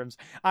good terms.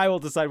 I will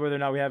decide whether or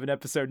not we have an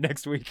episode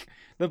next week.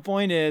 The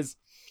point is.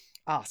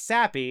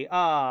 Sappy.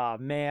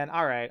 Man.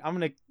 All right. I'm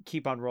going to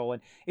keep on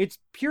rolling. It's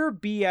pure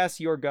BS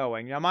you're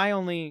going. Now, my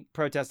only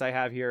protest I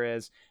have here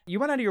is you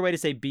went out of your way to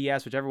say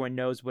BS, which everyone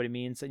knows what it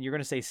means, and you're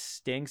going to say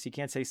stinks. You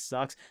can't say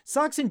sucks.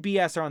 Sucks and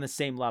BS are on the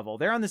same level.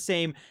 They're on the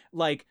same,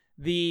 like,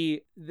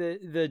 the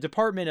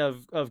Department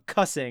of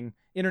Cussing,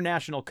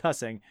 international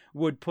cussing,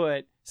 would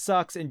put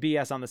sucks and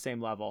BS on the same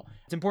level.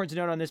 It's important to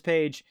note on this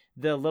page,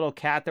 the little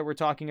cat that we're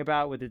talking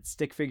about with its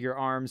stick figure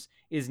arms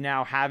is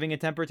now having a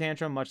temper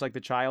tantrum, much like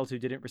the child who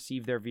didn't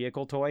receive their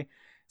vehicle toy.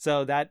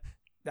 So that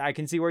I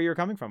can see where you're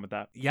coming from with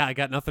that. Yeah, I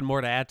got nothing more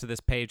to add to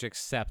this page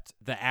except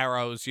the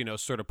arrows, you know,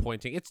 sort of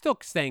pointing. It's still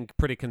staying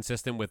pretty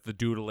consistent with the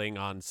doodling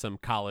on some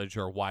college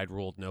or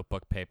wide-ruled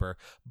notebook paper,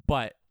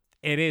 but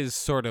it is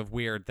sort of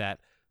weird that,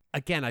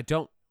 again,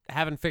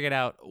 haven't figured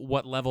out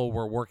what level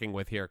we're working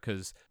with here,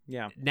 because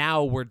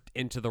now we're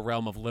into the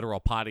realm of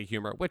literal potty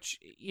humor, which,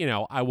 you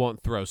know, I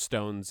won't throw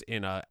stones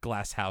in a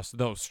glass house,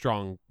 though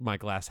strong my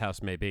glass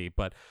house may be,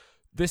 but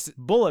this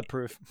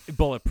bulletproof.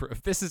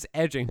 This is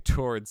edging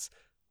towards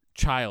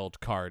child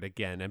card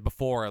again. And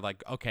before,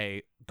 like,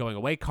 okay, going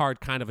away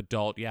card, kind of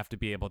adult, you have to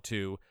be able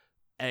to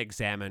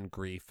examine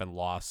grief and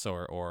loss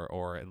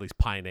or at least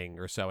pining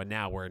or so, and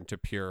now we're into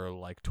pure,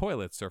 like,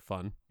 toilets are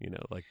fun, you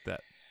know, like that.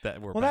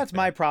 Well, that's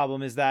my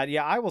problem is that,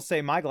 I will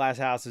say my glass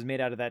house is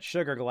made out of that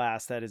sugar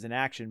glass that is in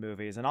action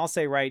movies. And I'll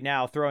say right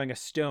now, throwing a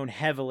stone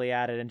heavily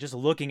at it and just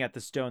looking at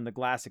the stone, the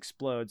glass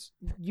explodes.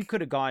 You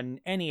could have gone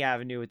any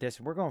avenue with this.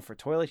 And we're going for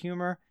toilet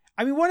humor.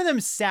 I mean, one of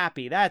them's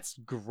sappy. That's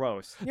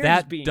gross.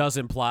 Does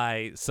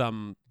imply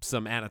some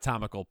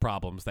anatomical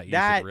problems that you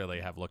should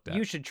really have looked at.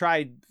 You should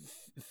try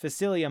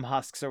Facilium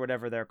husks or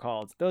whatever they're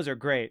called. Those are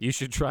great. You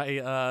should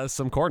try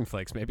some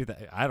cornflakes. Maybe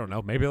I don't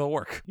know. Maybe they'll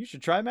work. You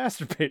should try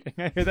masturbating.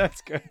 I hear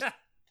that's good.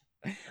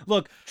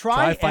 Look,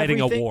 try fighting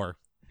a war.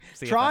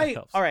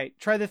 All right.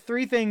 Try the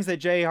 3 things that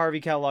J.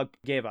 Harvey Kellogg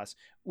gave us,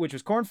 which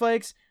was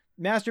cornflakes,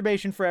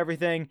 masturbation for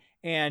everything,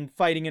 and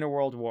fighting in a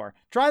world war.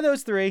 Try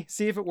those 3.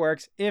 See if it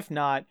works. If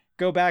not,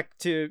 Go back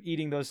to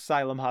eating those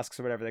xylem husks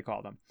or whatever they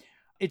call them.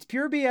 It's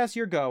pure BS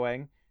you're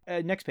going.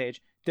 Next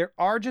page. There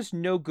are just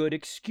no good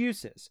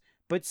excuses.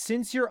 But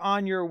since you're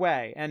on your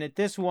way, and at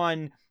this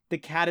one, the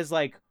cat is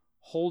like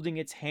holding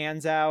its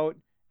hands out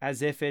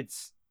as if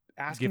it's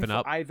asking Given for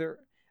up. either.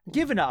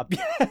 Given up,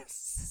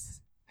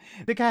 yes.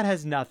 The cat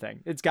has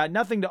nothing. It's got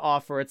nothing to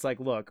offer. It's like,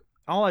 look,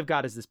 all I've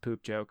got is this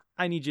poop joke.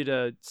 I need you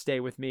to stay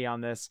with me on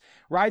this.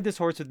 Ride this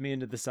horse with me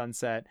into the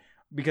sunset,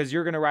 because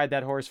you're going to ride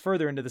that horse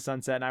further into the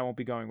sunset and I won't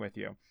be going with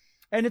you.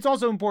 And it's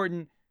also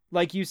important,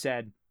 like you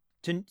said,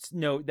 to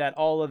note that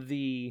all of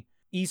the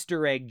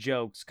Easter egg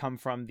jokes come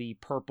from the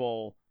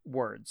purple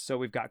words. So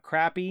we've got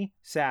crappy,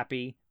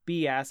 sappy,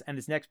 BS, and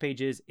this next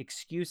page is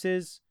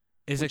excuses.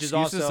 Is which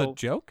excuses is also, a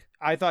joke?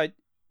 I thought,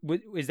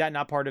 is that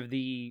not part of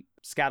the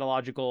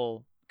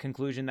scatological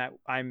conclusion that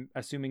I'm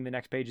assuming the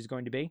next page is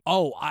going to be?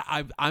 Oh,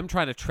 I'm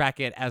trying to track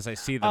it as I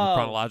see them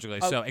chronologically.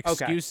 So okay.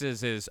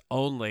 excuses is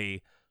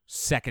only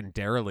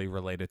secondarily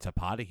related to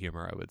potty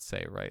humor, I would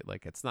say, right?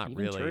 Like it's not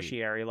Even really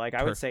tertiary. Like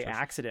I would say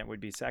accident would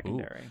be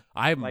secondary. Ooh,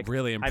 I'm like,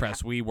 really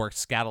impressed. We worked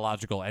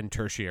scatological and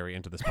tertiary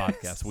into this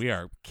podcast. We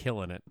are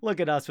killing it. Look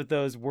at us with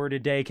those word a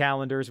day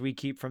calendars we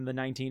keep from the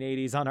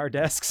 1980s on our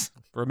desks.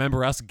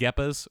 Remember us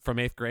Geppas from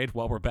 8th grade?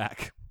 Well, we're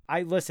back.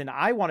 I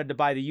wanted to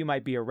buy the You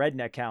Might Be a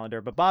Redneck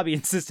calendar, but Bobby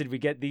insisted we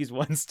get these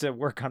ones to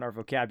work on our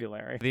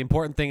vocabulary. The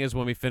important thing is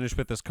when we finish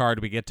with this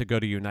card, we get to go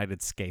to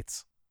United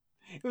Skates.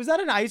 Was that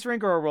an ice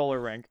rink or a roller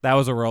rink? That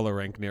was a roller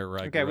rink near where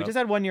I Okay, grew we up. just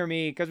had one near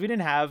me because we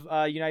didn't have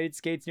United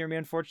Skates near me,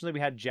 unfortunately. We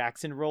had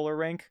Jackson Roller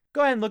Rink.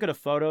 Go ahead and look at a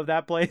photo of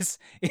that place.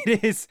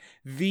 It is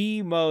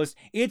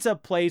it's a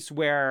place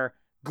where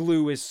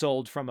glue is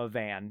sold from a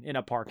van in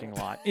a parking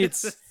lot.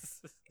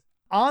 It's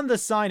on the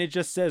sign, it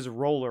just says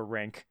roller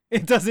rink.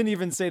 It doesn't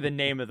even say the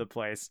name of the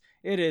place.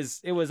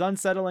 It was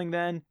unsettling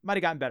then. Might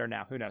have gotten better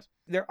now. Who knows?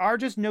 There are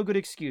just no good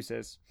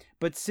excuses.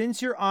 But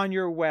since you're on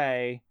your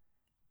way,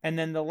 and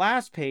then the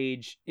last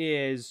page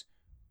is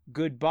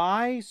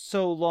goodbye,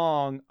 so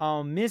long,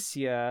 I'll miss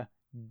ya,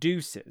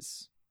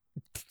 deuces.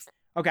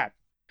 Okay.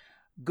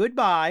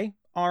 Goodbye,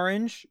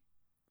 orange,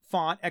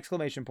 font,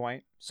 exclamation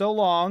point. So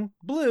long,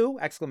 blue,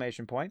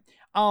 exclamation point.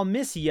 I'll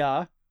miss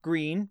ya,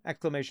 green,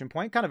 exclamation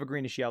point, kind of a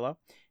greenish yellow.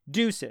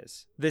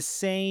 Deuces, the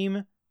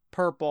same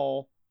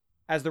purple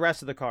as the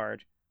rest of the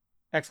card,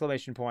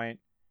 exclamation point.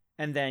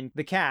 And then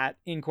the cat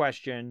in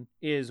question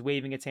is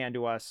waving its hand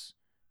to us,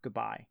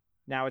 goodbye.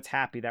 Now it's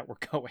happy that we're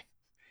going.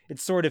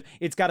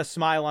 It's got a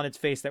smile on its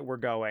face that we're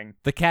going.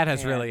 The cat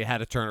has really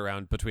had a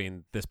turnaround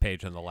between this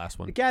page and the last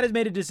one. The cat has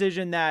made a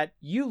decision that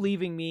you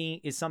leaving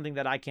me is something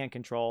that I can't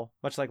control,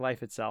 much like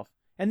life itself.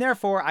 And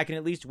therefore, I can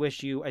at least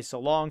wish you a so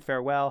long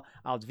farewell,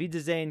 auf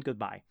Wiedersehen,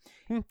 goodbye.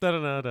 Adieu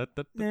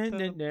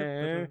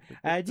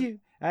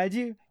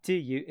to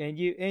you and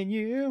you and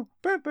you.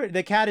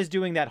 The cat is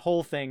doing that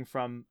whole thing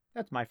from...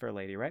 That's My Fair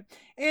Lady, right?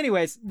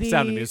 Anyways,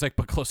 Sound of music,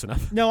 but close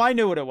enough. No, I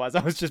knew what it was.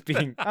 I was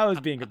being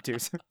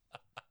obtuse.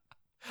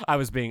 I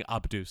was being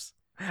obtuse.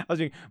 I was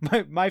being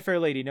My Fair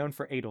Lady, known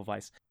for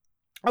Edelweiss.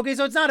 Okay,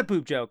 so it's not a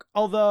poop joke,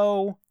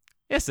 although...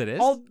 Yes, it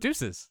is.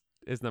 Deuces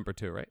is number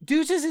 2, right?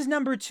 Deuces is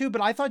number 2,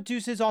 but I thought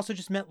deuces also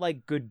just meant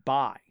like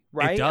goodbye,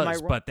 right? It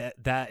does, but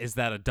is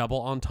that a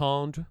double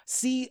entendre?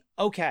 See,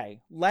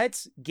 okay,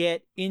 let's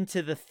get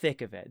into the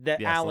thick of it,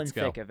 the Alan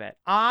thick of it.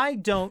 I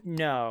don't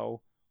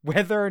know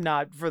whether or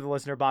not, for the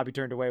listener, Bobby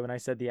turned away when I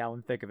said the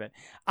Alan thick of it.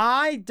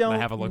 I don't know. I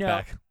have a look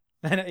back.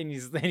 And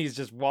he's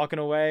just walking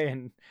away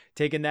and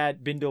taking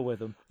that bindle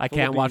with him. I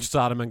can't watch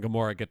Sodom and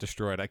Gomorrah get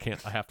destroyed. I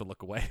have to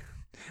look away.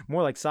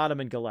 More like Sodom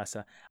and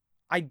Galessa.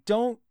 I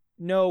don't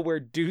know where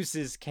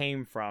deuces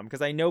came from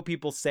because I know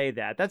people say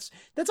that. That's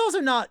also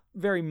not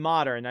very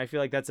modern. I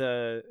feel like that's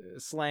a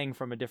slang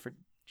from a different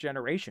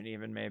generation,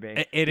 even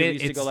maybe. It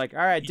used to go like, all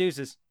right,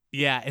 deuces.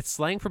 Yeah, it's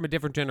slang from a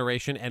different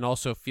generation and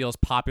also feels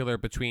popular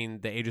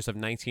between the ages of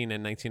 19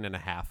 and 19 and a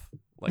half.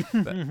 Like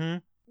that.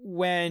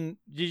 Mm-hmm.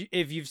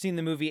 If you've seen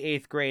the movie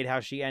 8th Grade, how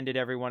she ended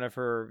every one of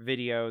her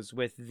videos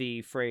with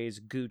the phrase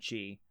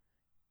Gucci,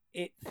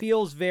 it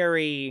feels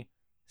very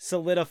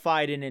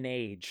solidified in an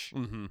age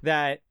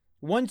that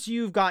once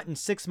you've gotten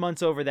 6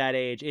 months over that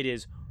age, it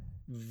is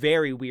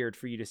very weird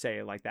for you to say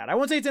it like that. I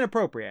won't say it's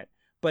inappropriate,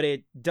 but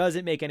it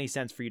doesn't make any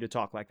sense for you to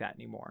talk like that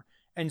anymore.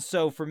 And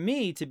so for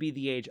me to be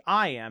the age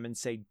I am and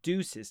say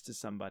deuces to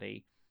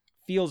somebody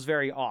feels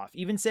very off.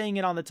 Even saying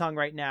it on the tongue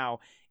right now,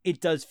 it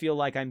does feel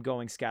like I'm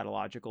going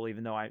scatological,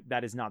 even though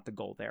that is not the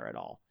goal there at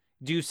all.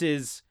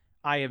 Deuces,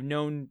 I have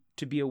known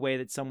to be a way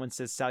that someone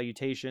says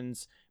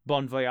salutations,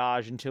 bon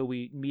voyage, until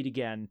we meet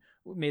again.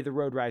 May the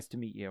road rise to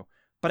meet you.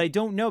 But I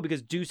don't know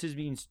because deuces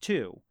means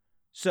 2.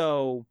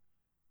 So,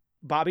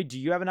 Bobby, do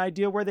you have an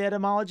idea where the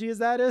etymology is?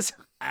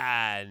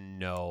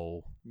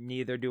 No.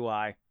 Neither do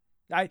I.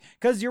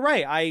 Because you're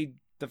right.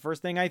 The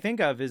first thing I think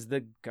of is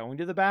the going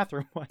to the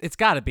bathroom one. It's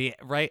got to be,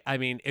 right? I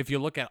mean, if you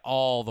look at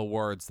all the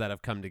words that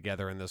have come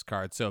together in this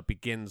card, so it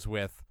begins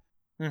with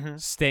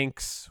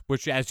stinks,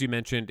 which, as you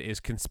mentioned, is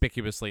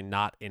conspicuously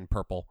not in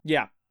purple.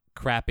 Yeah.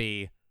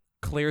 Crappy.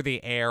 Clear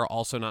the air,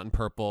 also not in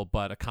purple,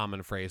 but a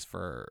common phrase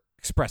for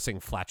expressing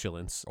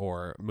flatulence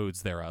or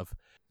moods thereof.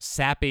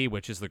 Sappy,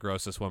 which is the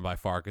grossest one by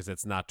far because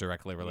it's not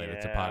directly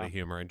related to potty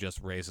humor and just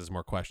raises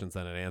more questions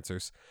than it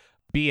answers.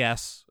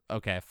 BS,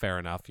 okay, fair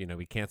enough.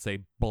 We can't say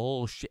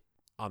bullshit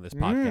on this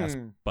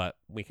podcast, but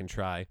we can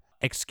try.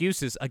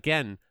 Excuses,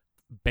 again,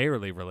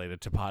 barely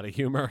related to potty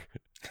humor.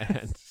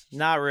 And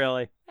not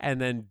really. And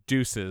then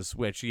deuces,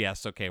 which,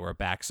 yes, okay, we're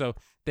back. So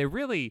they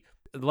really,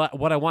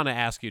 what I want to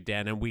ask you,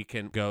 Dan, and we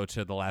can go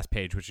to the last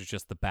page, which is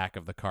just the back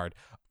of the card.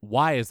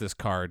 Why is this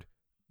card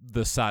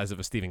the size of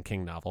a Stephen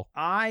King novel?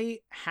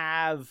 I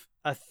have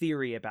a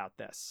theory about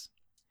this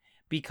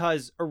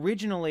because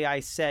originally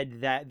I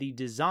said that the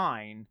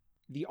design,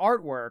 the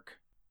artwork,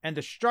 and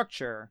the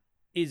structure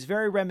is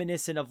very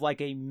reminiscent of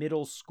like a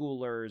middle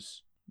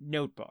schooler's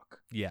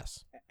notebook.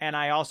 Yes. And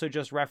I also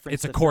just referenced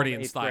it's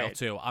accordion style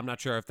too. I'm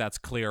not sure if that's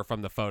clear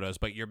from the photos,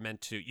 but you're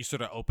meant to, you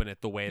sort of open it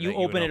the way that you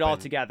open it all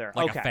together.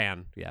 Like a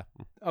fan. Yeah.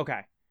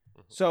 Okay.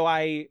 So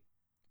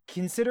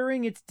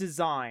considering its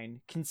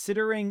design,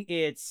 considering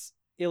its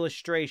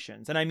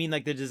illustrations, and I mean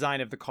like the design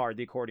of the card,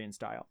 the accordion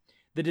style,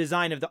 the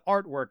design of the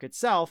artwork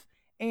itself,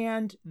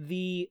 and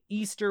the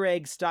Easter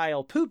egg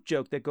style poop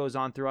joke that goes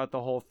on throughout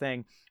the whole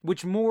thing,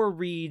 which more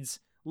reads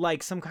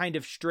like some kind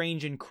of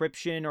strange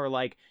encryption, or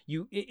like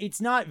it's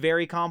not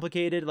very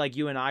complicated, like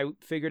you and I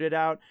figured it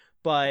out,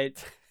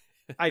 but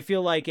I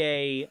feel like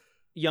a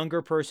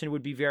younger person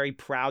would be very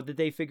proud that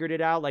they figured it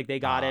out, like they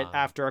got it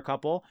after a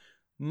couple.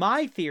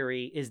 My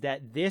theory is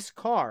that this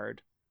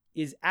card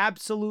is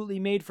absolutely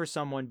made for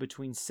someone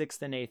between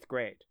 6th and 8th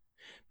grade,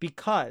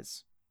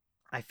 because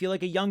I feel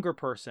like a younger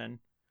person,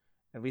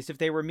 at least if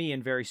they were me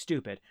and very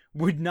stupid,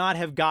 would not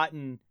have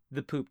gotten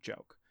the poop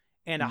joke.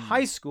 And a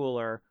high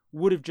schooler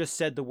would have just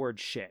said the word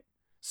shit.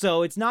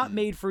 So it's not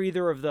made for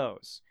either of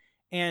those.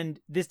 And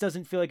this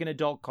doesn't feel like an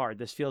adult card.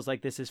 This feels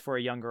like this is for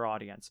a younger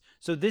audience.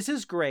 So this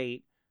is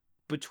great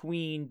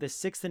between the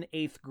 6th and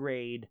 8th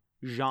grade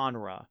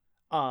genre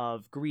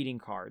of greeting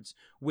cards,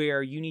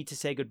 where you need to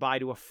say goodbye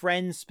to a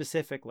friend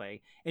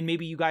specifically, and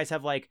maybe you guys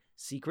have like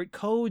secret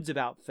codes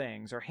about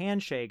things, or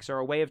handshakes, or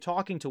a way of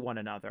talking to one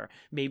another.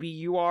 Maybe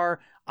you are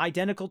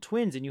identical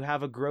twins and you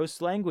have a gross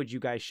language you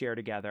guys share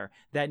together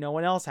that no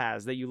one else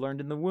has, that you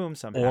learned in the womb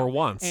somehow. Or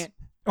once.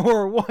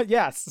 Or what?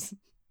 Yes.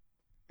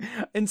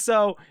 And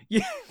so,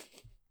 yeah.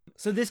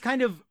 So this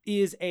kind of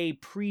is a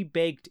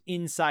pre-baked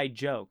inside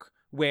joke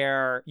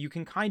where you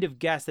can kind of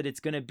guess that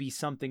it's going to be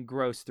something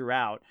gross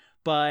throughout,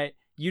 but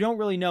you don't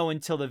really know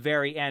until the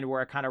very end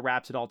where it kind of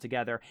wraps it all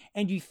together.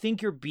 And you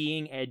think you're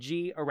being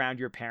edgy around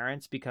your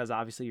parents because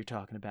obviously you're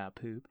talking about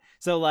poop.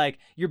 So like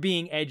you're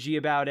being edgy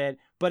about it,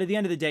 but at the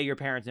end of the day, your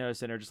parents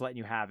notice it and are just letting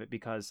you have it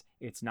because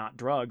it's not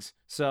drugs.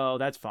 So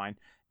that's fine.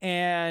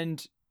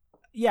 And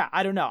yeah,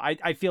 I don't know.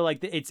 I feel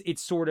like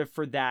it's sort of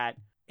for that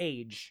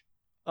age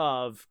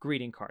of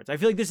greeting cards. I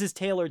feel like this is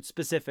tailored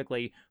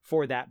specifically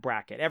for that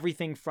bracket.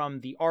 Everything from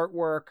the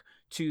artwork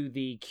to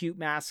the cute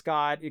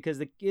mascot, because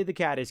the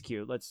cat is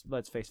cute.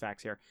 Let's face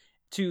facts here.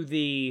 To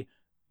the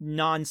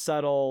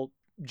non-subtle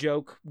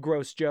joke,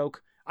 gross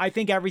joke. I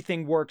think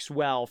everything works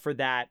well for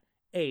that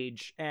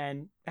age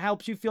and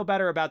helps you feel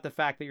better about the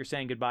fact that you're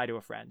saying goodbye to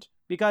a friend,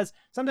 because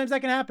sometimes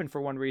that can happen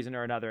for one reason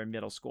or another in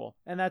middle school,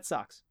 and that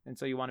sucks. And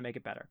so you want to make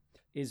it better.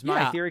 Is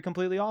my theory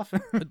completely off?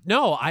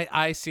 No,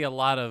 I see a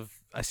lot of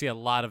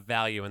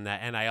value in that,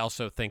 and I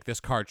also think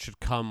this card should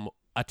come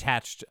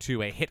attached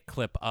to a hit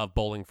clip of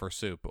Bowling for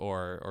Soup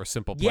or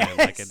Simple Plan.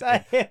 Yes, a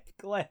hit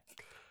clip.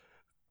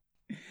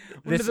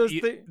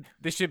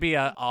 This should be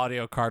an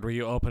audio card where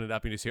you open it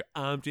up and you just hear,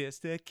 "I'm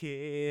just a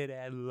kid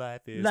and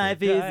life is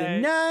a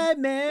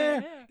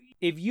nightmare."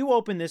 If you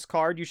open this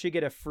card, you should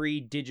get a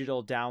free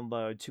digital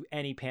download to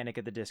any Panic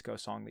at the Disco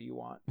song that you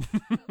want.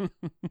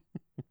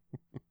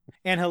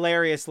 And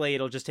hilariously,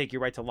 it'll just take you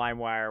right to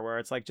LimeWire, where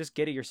it's like, just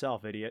get it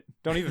yourself, idiot.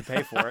 Don't even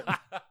pay for it.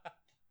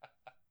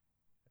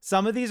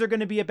 Some of these are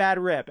going to be a bad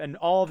rip, and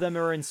all of them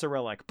are in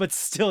Cyrillic, but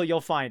still, you'll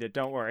find it.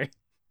 Don't worry.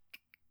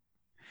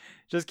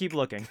 Just keep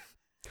looking.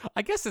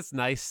 I guess it's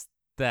nice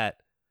that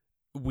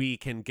we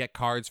can get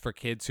cards for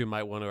kids who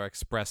might want to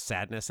express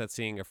sadness at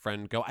seeing a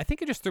friend go. I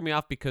think it just threw me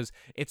off because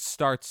it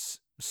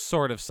starts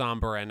sort of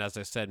somber and, as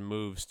I said,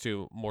 moves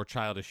to more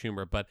childish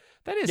humor. But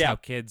that is how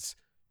kids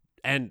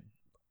and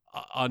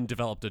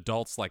undeveloped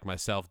adults like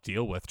myself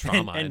deal with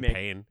trauma and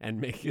pain,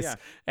 and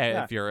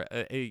if you're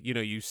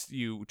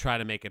you try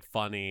to make it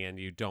funny and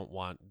you don't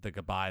want the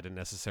goodbye to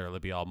necessarily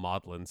be all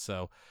maudlin.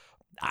 So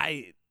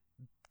I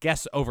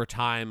guess over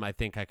time I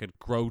think I could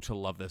grow to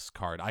love this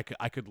card.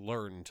 I could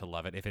learn to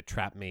love it if it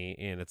trapped me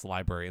in its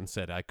library and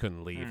said I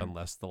couldn't leave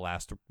unless the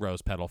last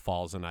rose petal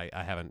falls and I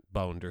haven't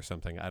boned or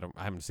something. I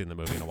haven't seen the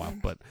movie in a while,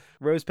 but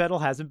Rose Petal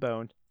hasn't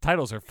boned.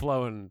 Titles are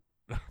flowing.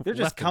 They're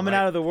just coming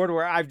out of the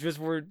woodwork.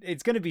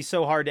 It's going to be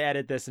so hard to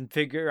edit this and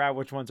figure out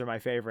which ones are my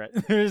favorite.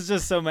 There's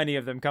just so many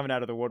of them coming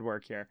out of the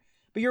woodwork here.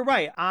 But you're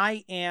right.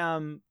 I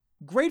am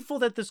grateful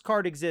that this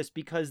card exists,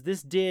 because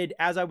this did,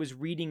 as I was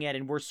reading it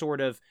and we're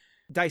sort of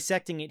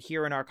dissecting it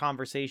here in our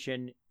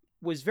conversation,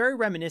 was very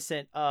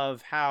reminiscent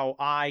of how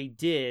I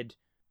did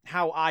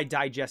how I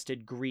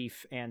digested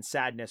grief and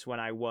sadness when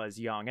I was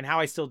young, and how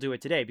I still do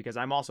it today because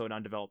I'm also an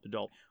undeveloped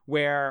adult,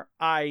 where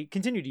I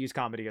continue to use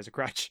comedy as a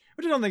crutch,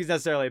 which I don't think is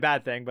necessarily a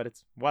bad thing, but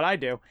it's what I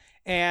do.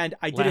 And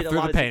I did Laugh it a through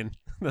lot the of pain.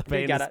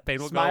 The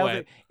pain will go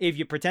away. If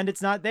you pretend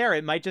it's not there,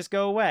 it might just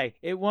go away.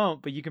 It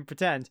won't, but you can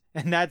pretend.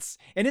 And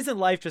isn't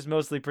life just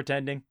mostly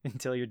pretending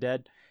until you're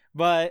dead?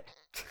 But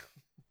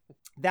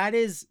that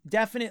is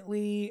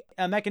definitely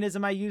a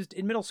mechanism I used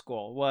in middle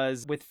school,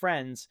 was with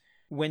friends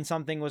when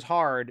something was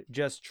hard,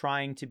 just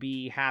trying to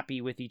be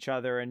happy with each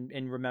other and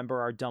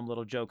remember our dumb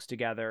little jokes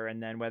together.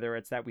 And then whether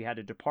it's that we had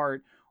to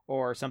depart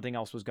or something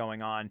else was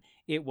going on,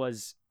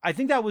 I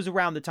think that was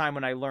around the time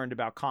when I learned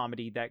about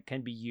comedy that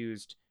can be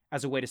used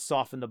as a way to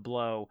soften the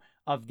blow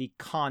of the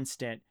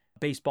constant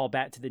baseball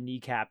bat to the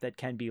kneecap that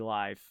can be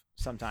live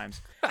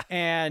sometimes.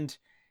 And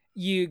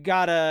you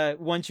gotta,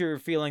 once you're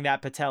feeling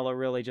that patella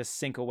really just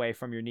sink away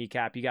from your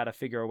kneecap, you gotta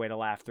figure a way to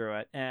laugh through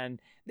it.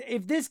 And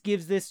if this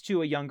gives this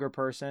to a younger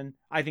person,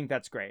 I think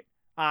that's great.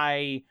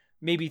 I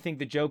maybe think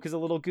the joke is a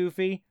little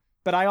goofy,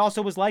 but I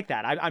also was like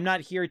that. I'm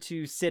not here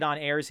to sit on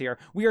airs here.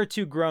 We are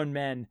two grown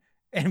men,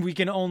 and we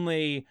can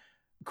only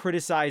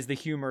criticize the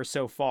humor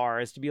so far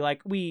as to be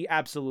like, we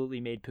absolutely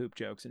made poop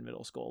jokes in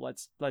middle school.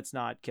 Let's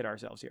not kid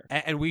ourselves here.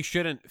 And we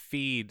shouldn't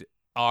feed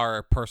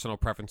our personal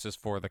preferences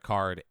for the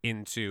card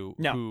into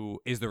who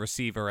is the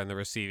receiver and the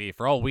receivee.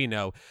 For all we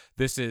know,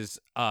 this is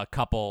a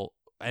couple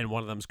and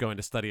one of them's going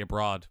to study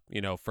abroad,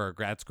 for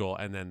grad school,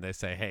 and then they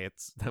say, hey,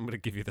 I'm going to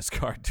give you this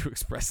card to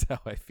express how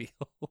I feel.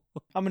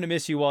 I'm going to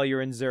miss you while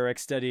you're in Zurich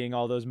studying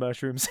all those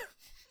mushrooms.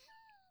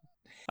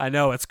 I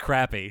know it's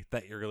crappy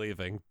that you're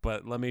leaving,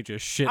 but let me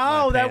just shit my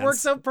pants. Oh, that works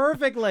so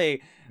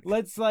perfectly.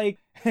 Let's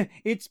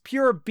it's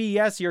pure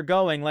BS you're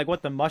going, like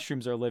what the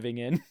mushrooms are living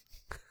in.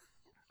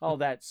 All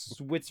that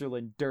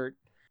Switzerland dirt.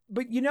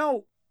 But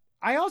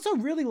I also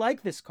really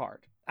like this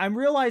card. I'm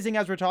realizing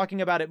as we're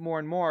talking about it more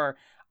and more,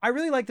 I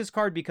really like this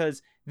card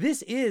because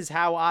this is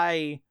how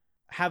I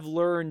have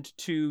learned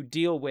to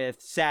deal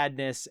with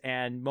sadness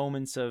and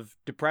moments of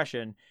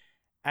depression,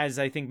 as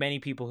I think many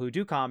people who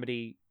do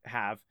comedy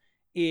have,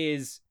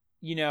 is,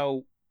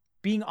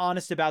 being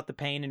honest about the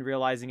pain and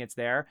realizing it's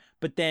there,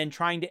 but then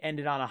trying to end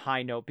it on a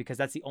high note because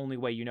that's the only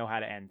way you know how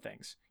to end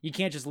things. You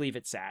can't just leave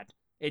it sad.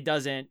 It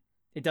doesn't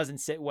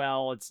sit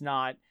well. It's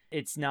not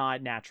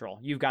natural.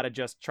 You've got to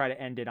just try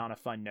to end it on a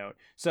fun note.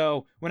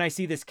 So when I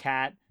see this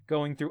cat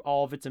going through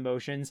all of its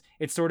emotions,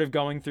 it's sort of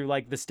going through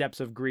like the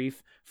steps of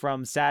grief,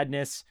 from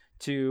sadness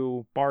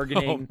to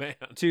bargaining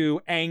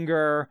to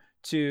anger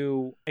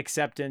to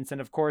acceptance.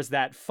 And of course,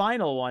 that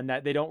final one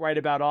that they don't write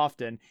about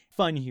often,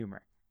 fun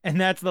humor. And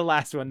that's the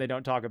last one they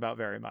don't talk about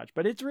very much,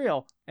 but it's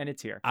real and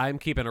it's here. I'm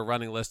keeping a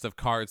running list of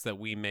cards that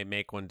we may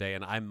make one day,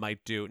 and I might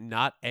do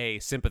not a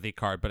sympathy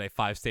card, but a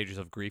 5 stages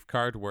of grief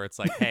card where it's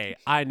like, hey,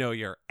 I know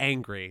you're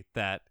angry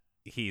that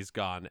he's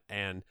gone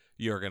and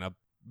you're going to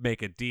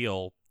make a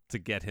deal to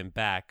get him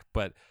back,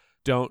 but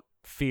don't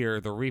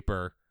fear the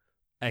Reaper,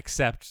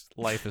 accept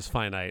life is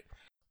finite.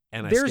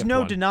 And there's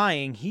no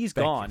denying he's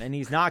gone and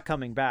he's not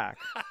coming back.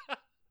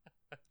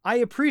 I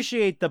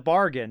appreciate the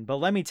bargain, but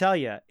let me tell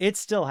you,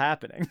 it's still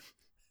happening.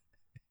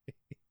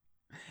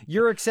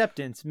 Your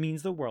acceptance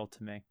means the world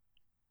to me.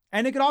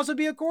 And it could also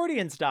be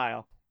accordion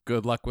style.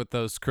 Good luck with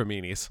those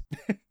creminis.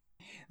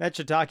 That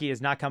shiitake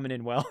is not coming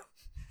in well.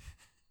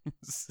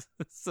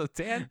 So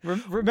Dan,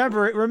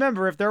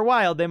 remember, if they're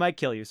wild, they might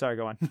kill you. Sorry,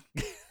 go on.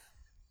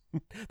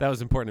 That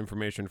was important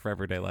information for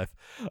everyday life.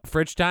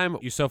 Fridge time.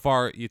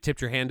 You tipped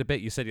your hand a bit.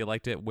 You said you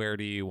liked it. Where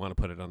do you want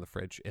to put it on the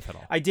fridge, if at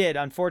all? I did.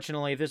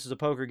 Unfortunately, if this was a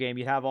poker game,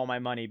 you'd have all my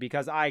money,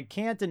 because I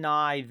can't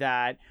deny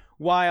that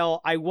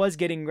while I was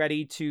getting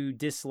ready to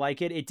dislike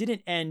it, it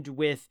didn't end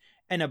with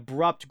an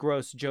abrupt,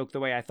 gross joke the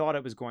way I thought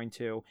it was going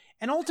to.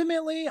 And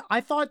ultimately, I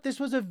thought this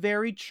was a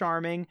very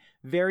charming,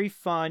 very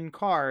fun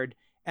card.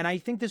 And I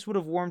think this would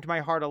have warmed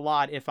my heart a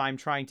lot if I'm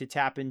trying to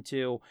tap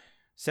into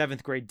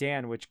 7th grade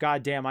Dan, which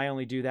goddamn, I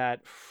only do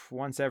that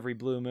once every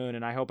blue moon,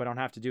 and I hope I don't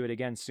have to do it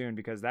again soon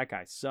because that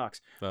guy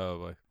sucks. Oh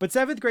boy. But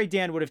 7th grade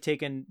Dan would have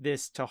taken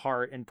this to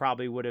heart and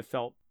probably would have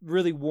felt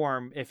really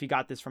warm if he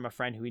got this from a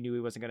friend who he knew he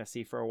wasn't going to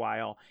see for a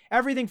while.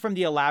 Everything from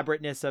the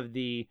elaborateness of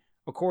the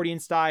accordion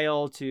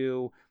style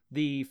to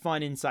the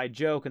fun inside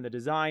joke and the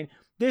design,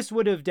 this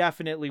would have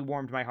definitely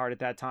warmed my heart at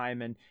that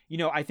time. And,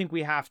 I think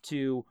we have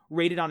to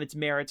rate it on its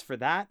merits for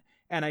that.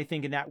 And I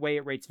think in that way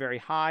it rates very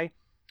high.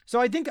 So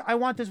I think I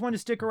want this one to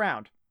stick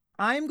around.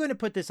 I'm going to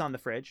put this on the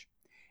fridge,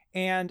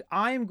 and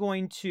I'm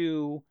going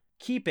to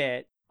keep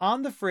it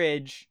on the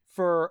fridge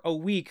for a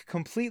week,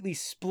 completely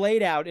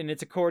splayed out in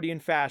its accordion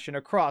fashion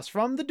across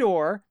from the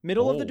door,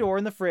 middle of the door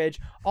in the fridge,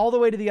 all the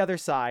way to the other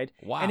side.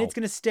 Wow. And it's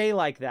going to stay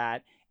like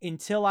that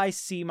until I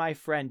see my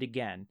friend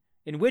again,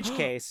 in which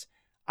case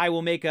I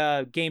will make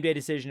a game day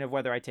decision of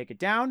whether I take it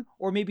down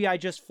or maybe I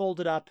just fold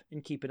it up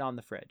and keep it on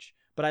the fridge.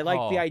 but I like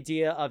the Oh.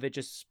 idea of it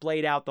just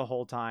splayed out the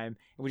whole time,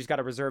 and we just got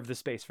to reserve the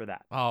space for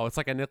that. Oh, it's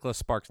like a Nicholas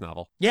Sparks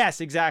novel.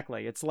 Yes,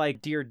 exactly. It's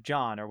like Dear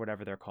John or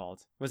whatever they're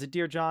called. Was it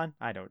Dear John?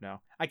 I don't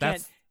know. I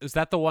can't. Is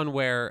that the one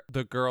where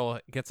the girl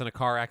gets in a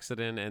car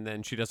accident and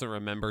then she doesn't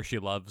remember she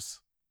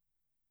loves?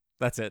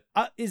 That's it.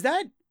 Is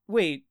that,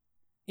 wait,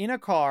 in a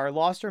car,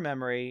 lost her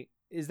memory.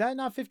 Is that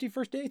not 50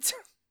 First Dates?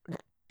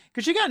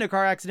 Because she got in a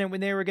car accident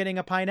when they were getting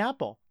a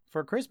pineapple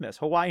for Christmas,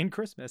 Hawaiian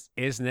Christmas.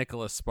 Is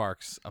Nicholas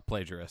Sparks a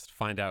plagiarist?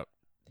 Find out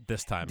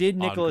this time. Did on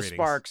Nicholas Greetings.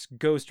 Sparks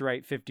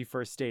ghostwrite 50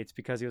 First Dates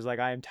because he was like,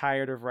 I am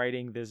tired of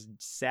writing this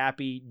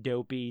sappy,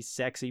 dopey,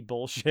 sexy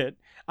bullshit.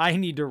 I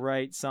need to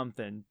write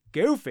something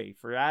goofy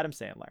for Adam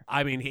Sandler.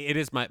 I mean, it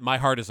is my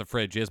Heart is a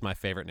Fridge is my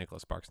favorite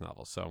Nicholas Sparks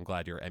novel, so I'm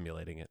glad you're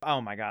emulating it. Oh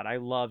my God, I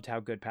loved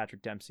how good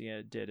Patrick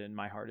Dempsey did in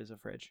My Heart is a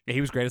Fridge. Yeah,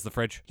 he was great as the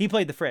fridge. He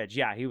played the fridge.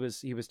 Yeah, he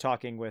was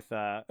talking with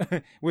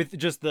with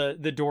just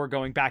the door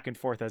going back and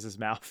forth as his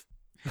mouth.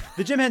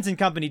 The Jim Henson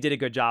Company did a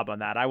good job on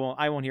that. I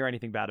won't hear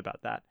anything bad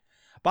about that.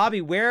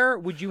 Bobby, where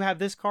would you have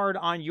this card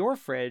on your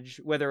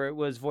fridge, whether it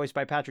was voiced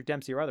by Patrick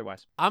Dempsey or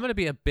otherwise? I'm going to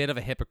be a bit of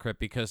a hypocrite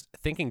because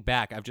thinking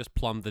back, I've just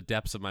plumbed the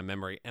depths of my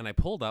memory, and I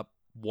pulled up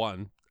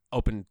one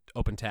open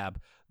tab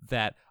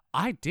that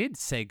I did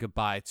say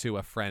goodbye to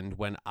a friend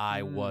when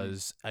I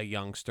was a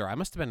youngster. I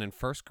must have been in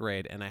first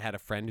grade, and I had a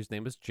friend whose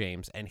name was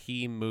James, and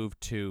he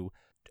moved to,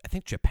 I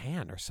think,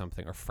 Japan or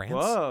something, or France.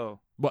 Whoa.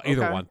 Well,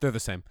 either Okay. one. They're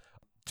the same.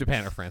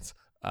 Japan or France.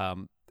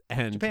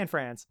 And Japan,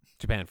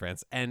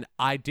 France. And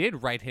I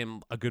did write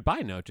him a goodbye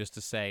note just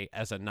to say,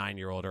 as a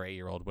 9-year-old or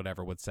 8-year-old,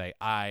 whatever, would say,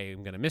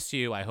 I'm going to miss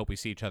you. I hope we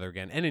see each other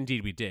again. And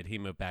indeed we did. He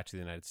moved back to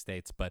the United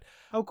States. But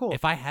Oh, cool.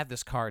 if I had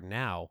this card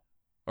now,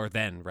 or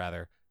then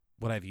rather,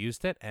 would I have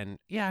used it? And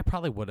yeah, I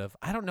probably would have.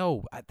 I don't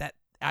know.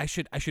 I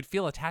should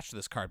feel attached to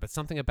this card, but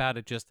something about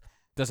it just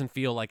doesn't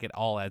feel like it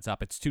all adds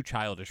up. It's too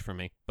childish for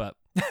me. But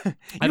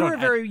you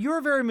were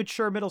a very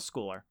mature middle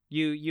schooler.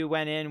 You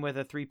went in with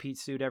a 3-piece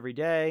suit every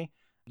day.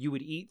 You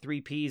would eat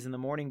 3 peas in the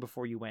morning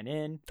before you went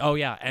in. Oh,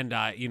 yeah. And,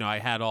 I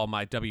had all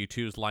my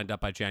W-2s lined up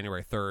by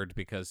January 3rd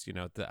because,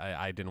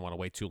 I didn't want to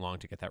wait too long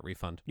to get that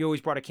refund. You always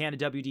brought a can of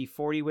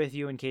WD-40 with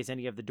you in case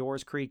any of the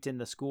doors creaked in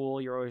the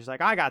school. You're always like,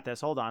 I got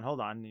this. Hold on.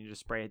 And you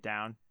just spray it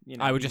down.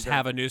 I would just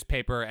have a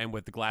newspaper, and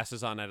with the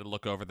glasses on, I'd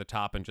look over the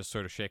top and just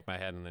sort of shake my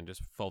head and then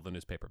just fold the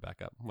newspaper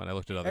back up when I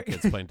looked at other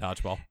kids playing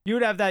dodgeball. You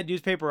would have that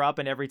newspaper up,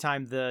 and every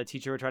time the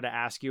teacher would try to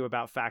ask you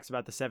about facts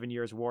about the 7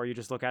 Years' War, you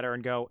just look at her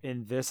and go,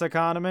 in this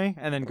economy?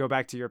 And then go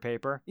back to your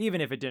paper, even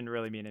if it didn't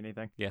really mean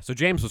anything. Yeah, so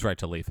James was right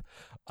to leave.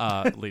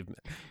 Leave.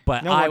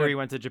 But No wonder he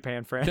went to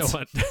Japan, France.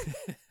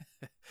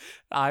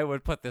 I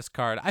would put this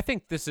card. I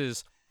think this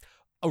is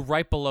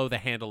right below the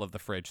handle of the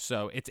fridge,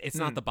 so it's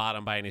not the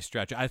bottom by any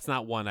stretch. It's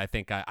not one I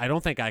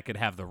don't think I could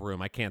have the room.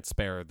 I can't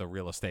spare the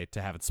real estate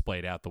to have it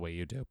splayed out the way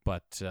you do.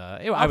 But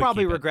I'll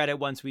probably regret it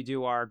once we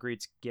do our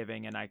greets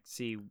giving and I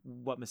see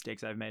what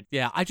mistakes I've made.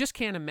 Yeah, I just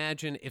can't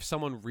imagine if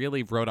someone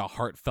really wrote a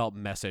heartfelt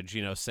message,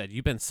 said,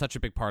 you've been such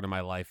a big part of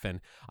my life and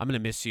I'm going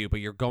to miss you,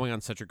 but you're going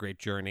on such a great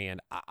journey and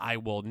I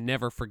will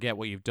never forget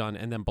what you've done.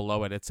 And then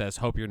below it says,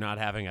 hope you're not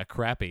having a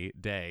crappy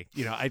day.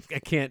 I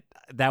can't,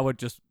 that would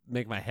just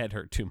make my head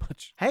hurt too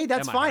much. Hey,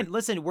 that's fine.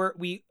 Listen,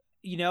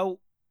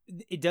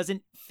 it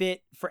doesn't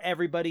fit for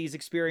everybody's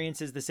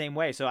experiences the same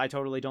way. So I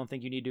totally don't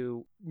think you need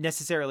to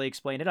necessarily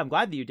explain it. I'm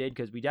glad that you did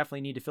because we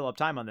definitely need to fill up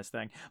time on this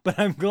thing. But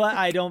I'm glad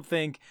I don't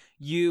think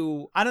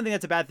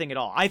that's a bad thing at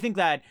all. I think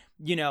that,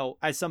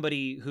 as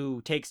somebody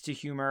who takes to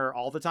humor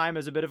all the time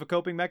as a bit of a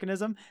coping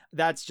mechanism,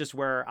 that's just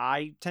where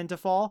I tend to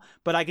fall.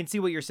 But I can see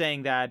what you're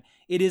saying, that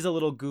it is a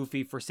little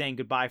goofy for saying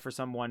goodbye for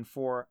someone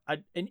for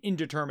an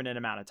indeterminate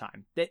amount of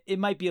time. That it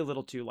might be a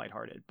little too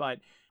lighthearted, but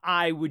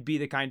I would be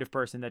the kind of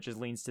person that just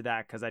leans to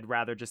that because I'd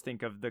rather just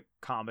think of the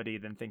comedy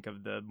than think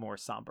of the more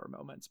somber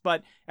moments.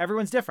 But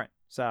everyone's different,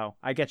 so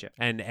I get you.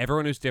 And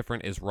everyone who's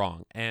different is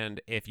wrong. And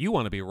if you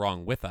want to be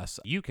wrong with us,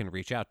 you can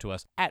reach out to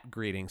us at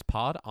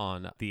GreetingsPod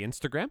on the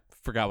Instagram.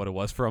 Forgot what it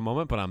was for a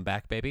moment, but I'm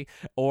back, baby.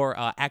 Or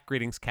at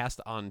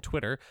GreetingsCast on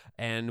Twitter.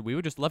 And we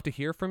would just love to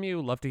hear from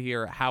you, love to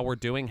hear how we're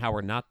doing, how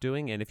we're not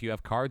doing, and if you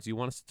have cards you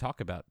want us to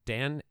talk about.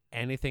 Dan,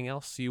 anything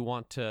else you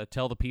want to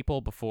tell the people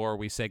before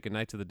we say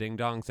goodnight to the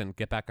ding-dongs and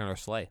get back on our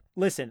sleigh?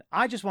 Listen,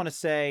 I just want to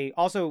say,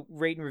 also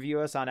rate and review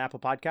us on Apple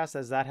Podcasts,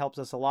 as that helps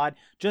us a lot,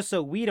 just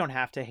so we don't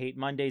have to hate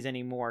Mondays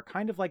anymore,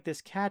 kind of like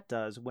this cat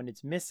does when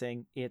it's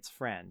missing its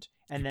friend.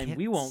 And then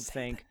we won't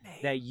think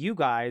that you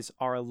guys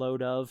are a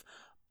load of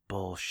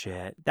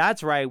bullshit.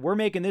 That's right, we're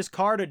making this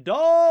card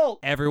adult!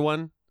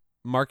 Everyone,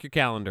 mark your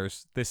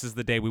calendars. This is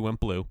the day we went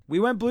blue. We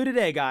went blue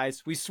today,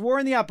 guys. We swore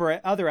in the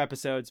other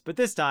episodes, but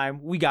this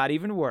time we got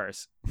even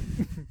worse.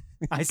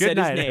 I said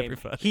his name,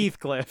 everybody.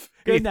 Heathcliff.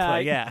 Good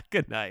night. Yeah,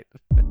 good night.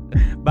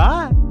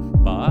 Bye.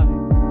 Bye.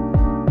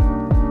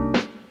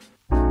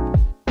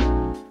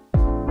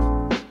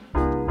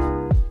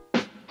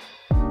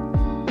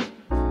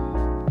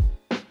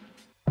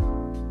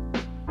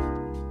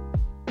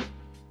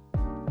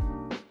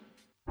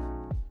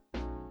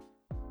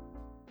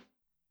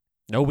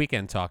 No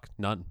weekend talk.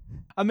 None.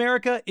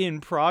 America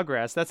in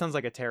Progress. That sounds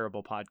like a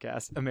terrible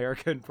podcast.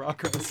 America in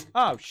Progress.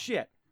 Oh, shit.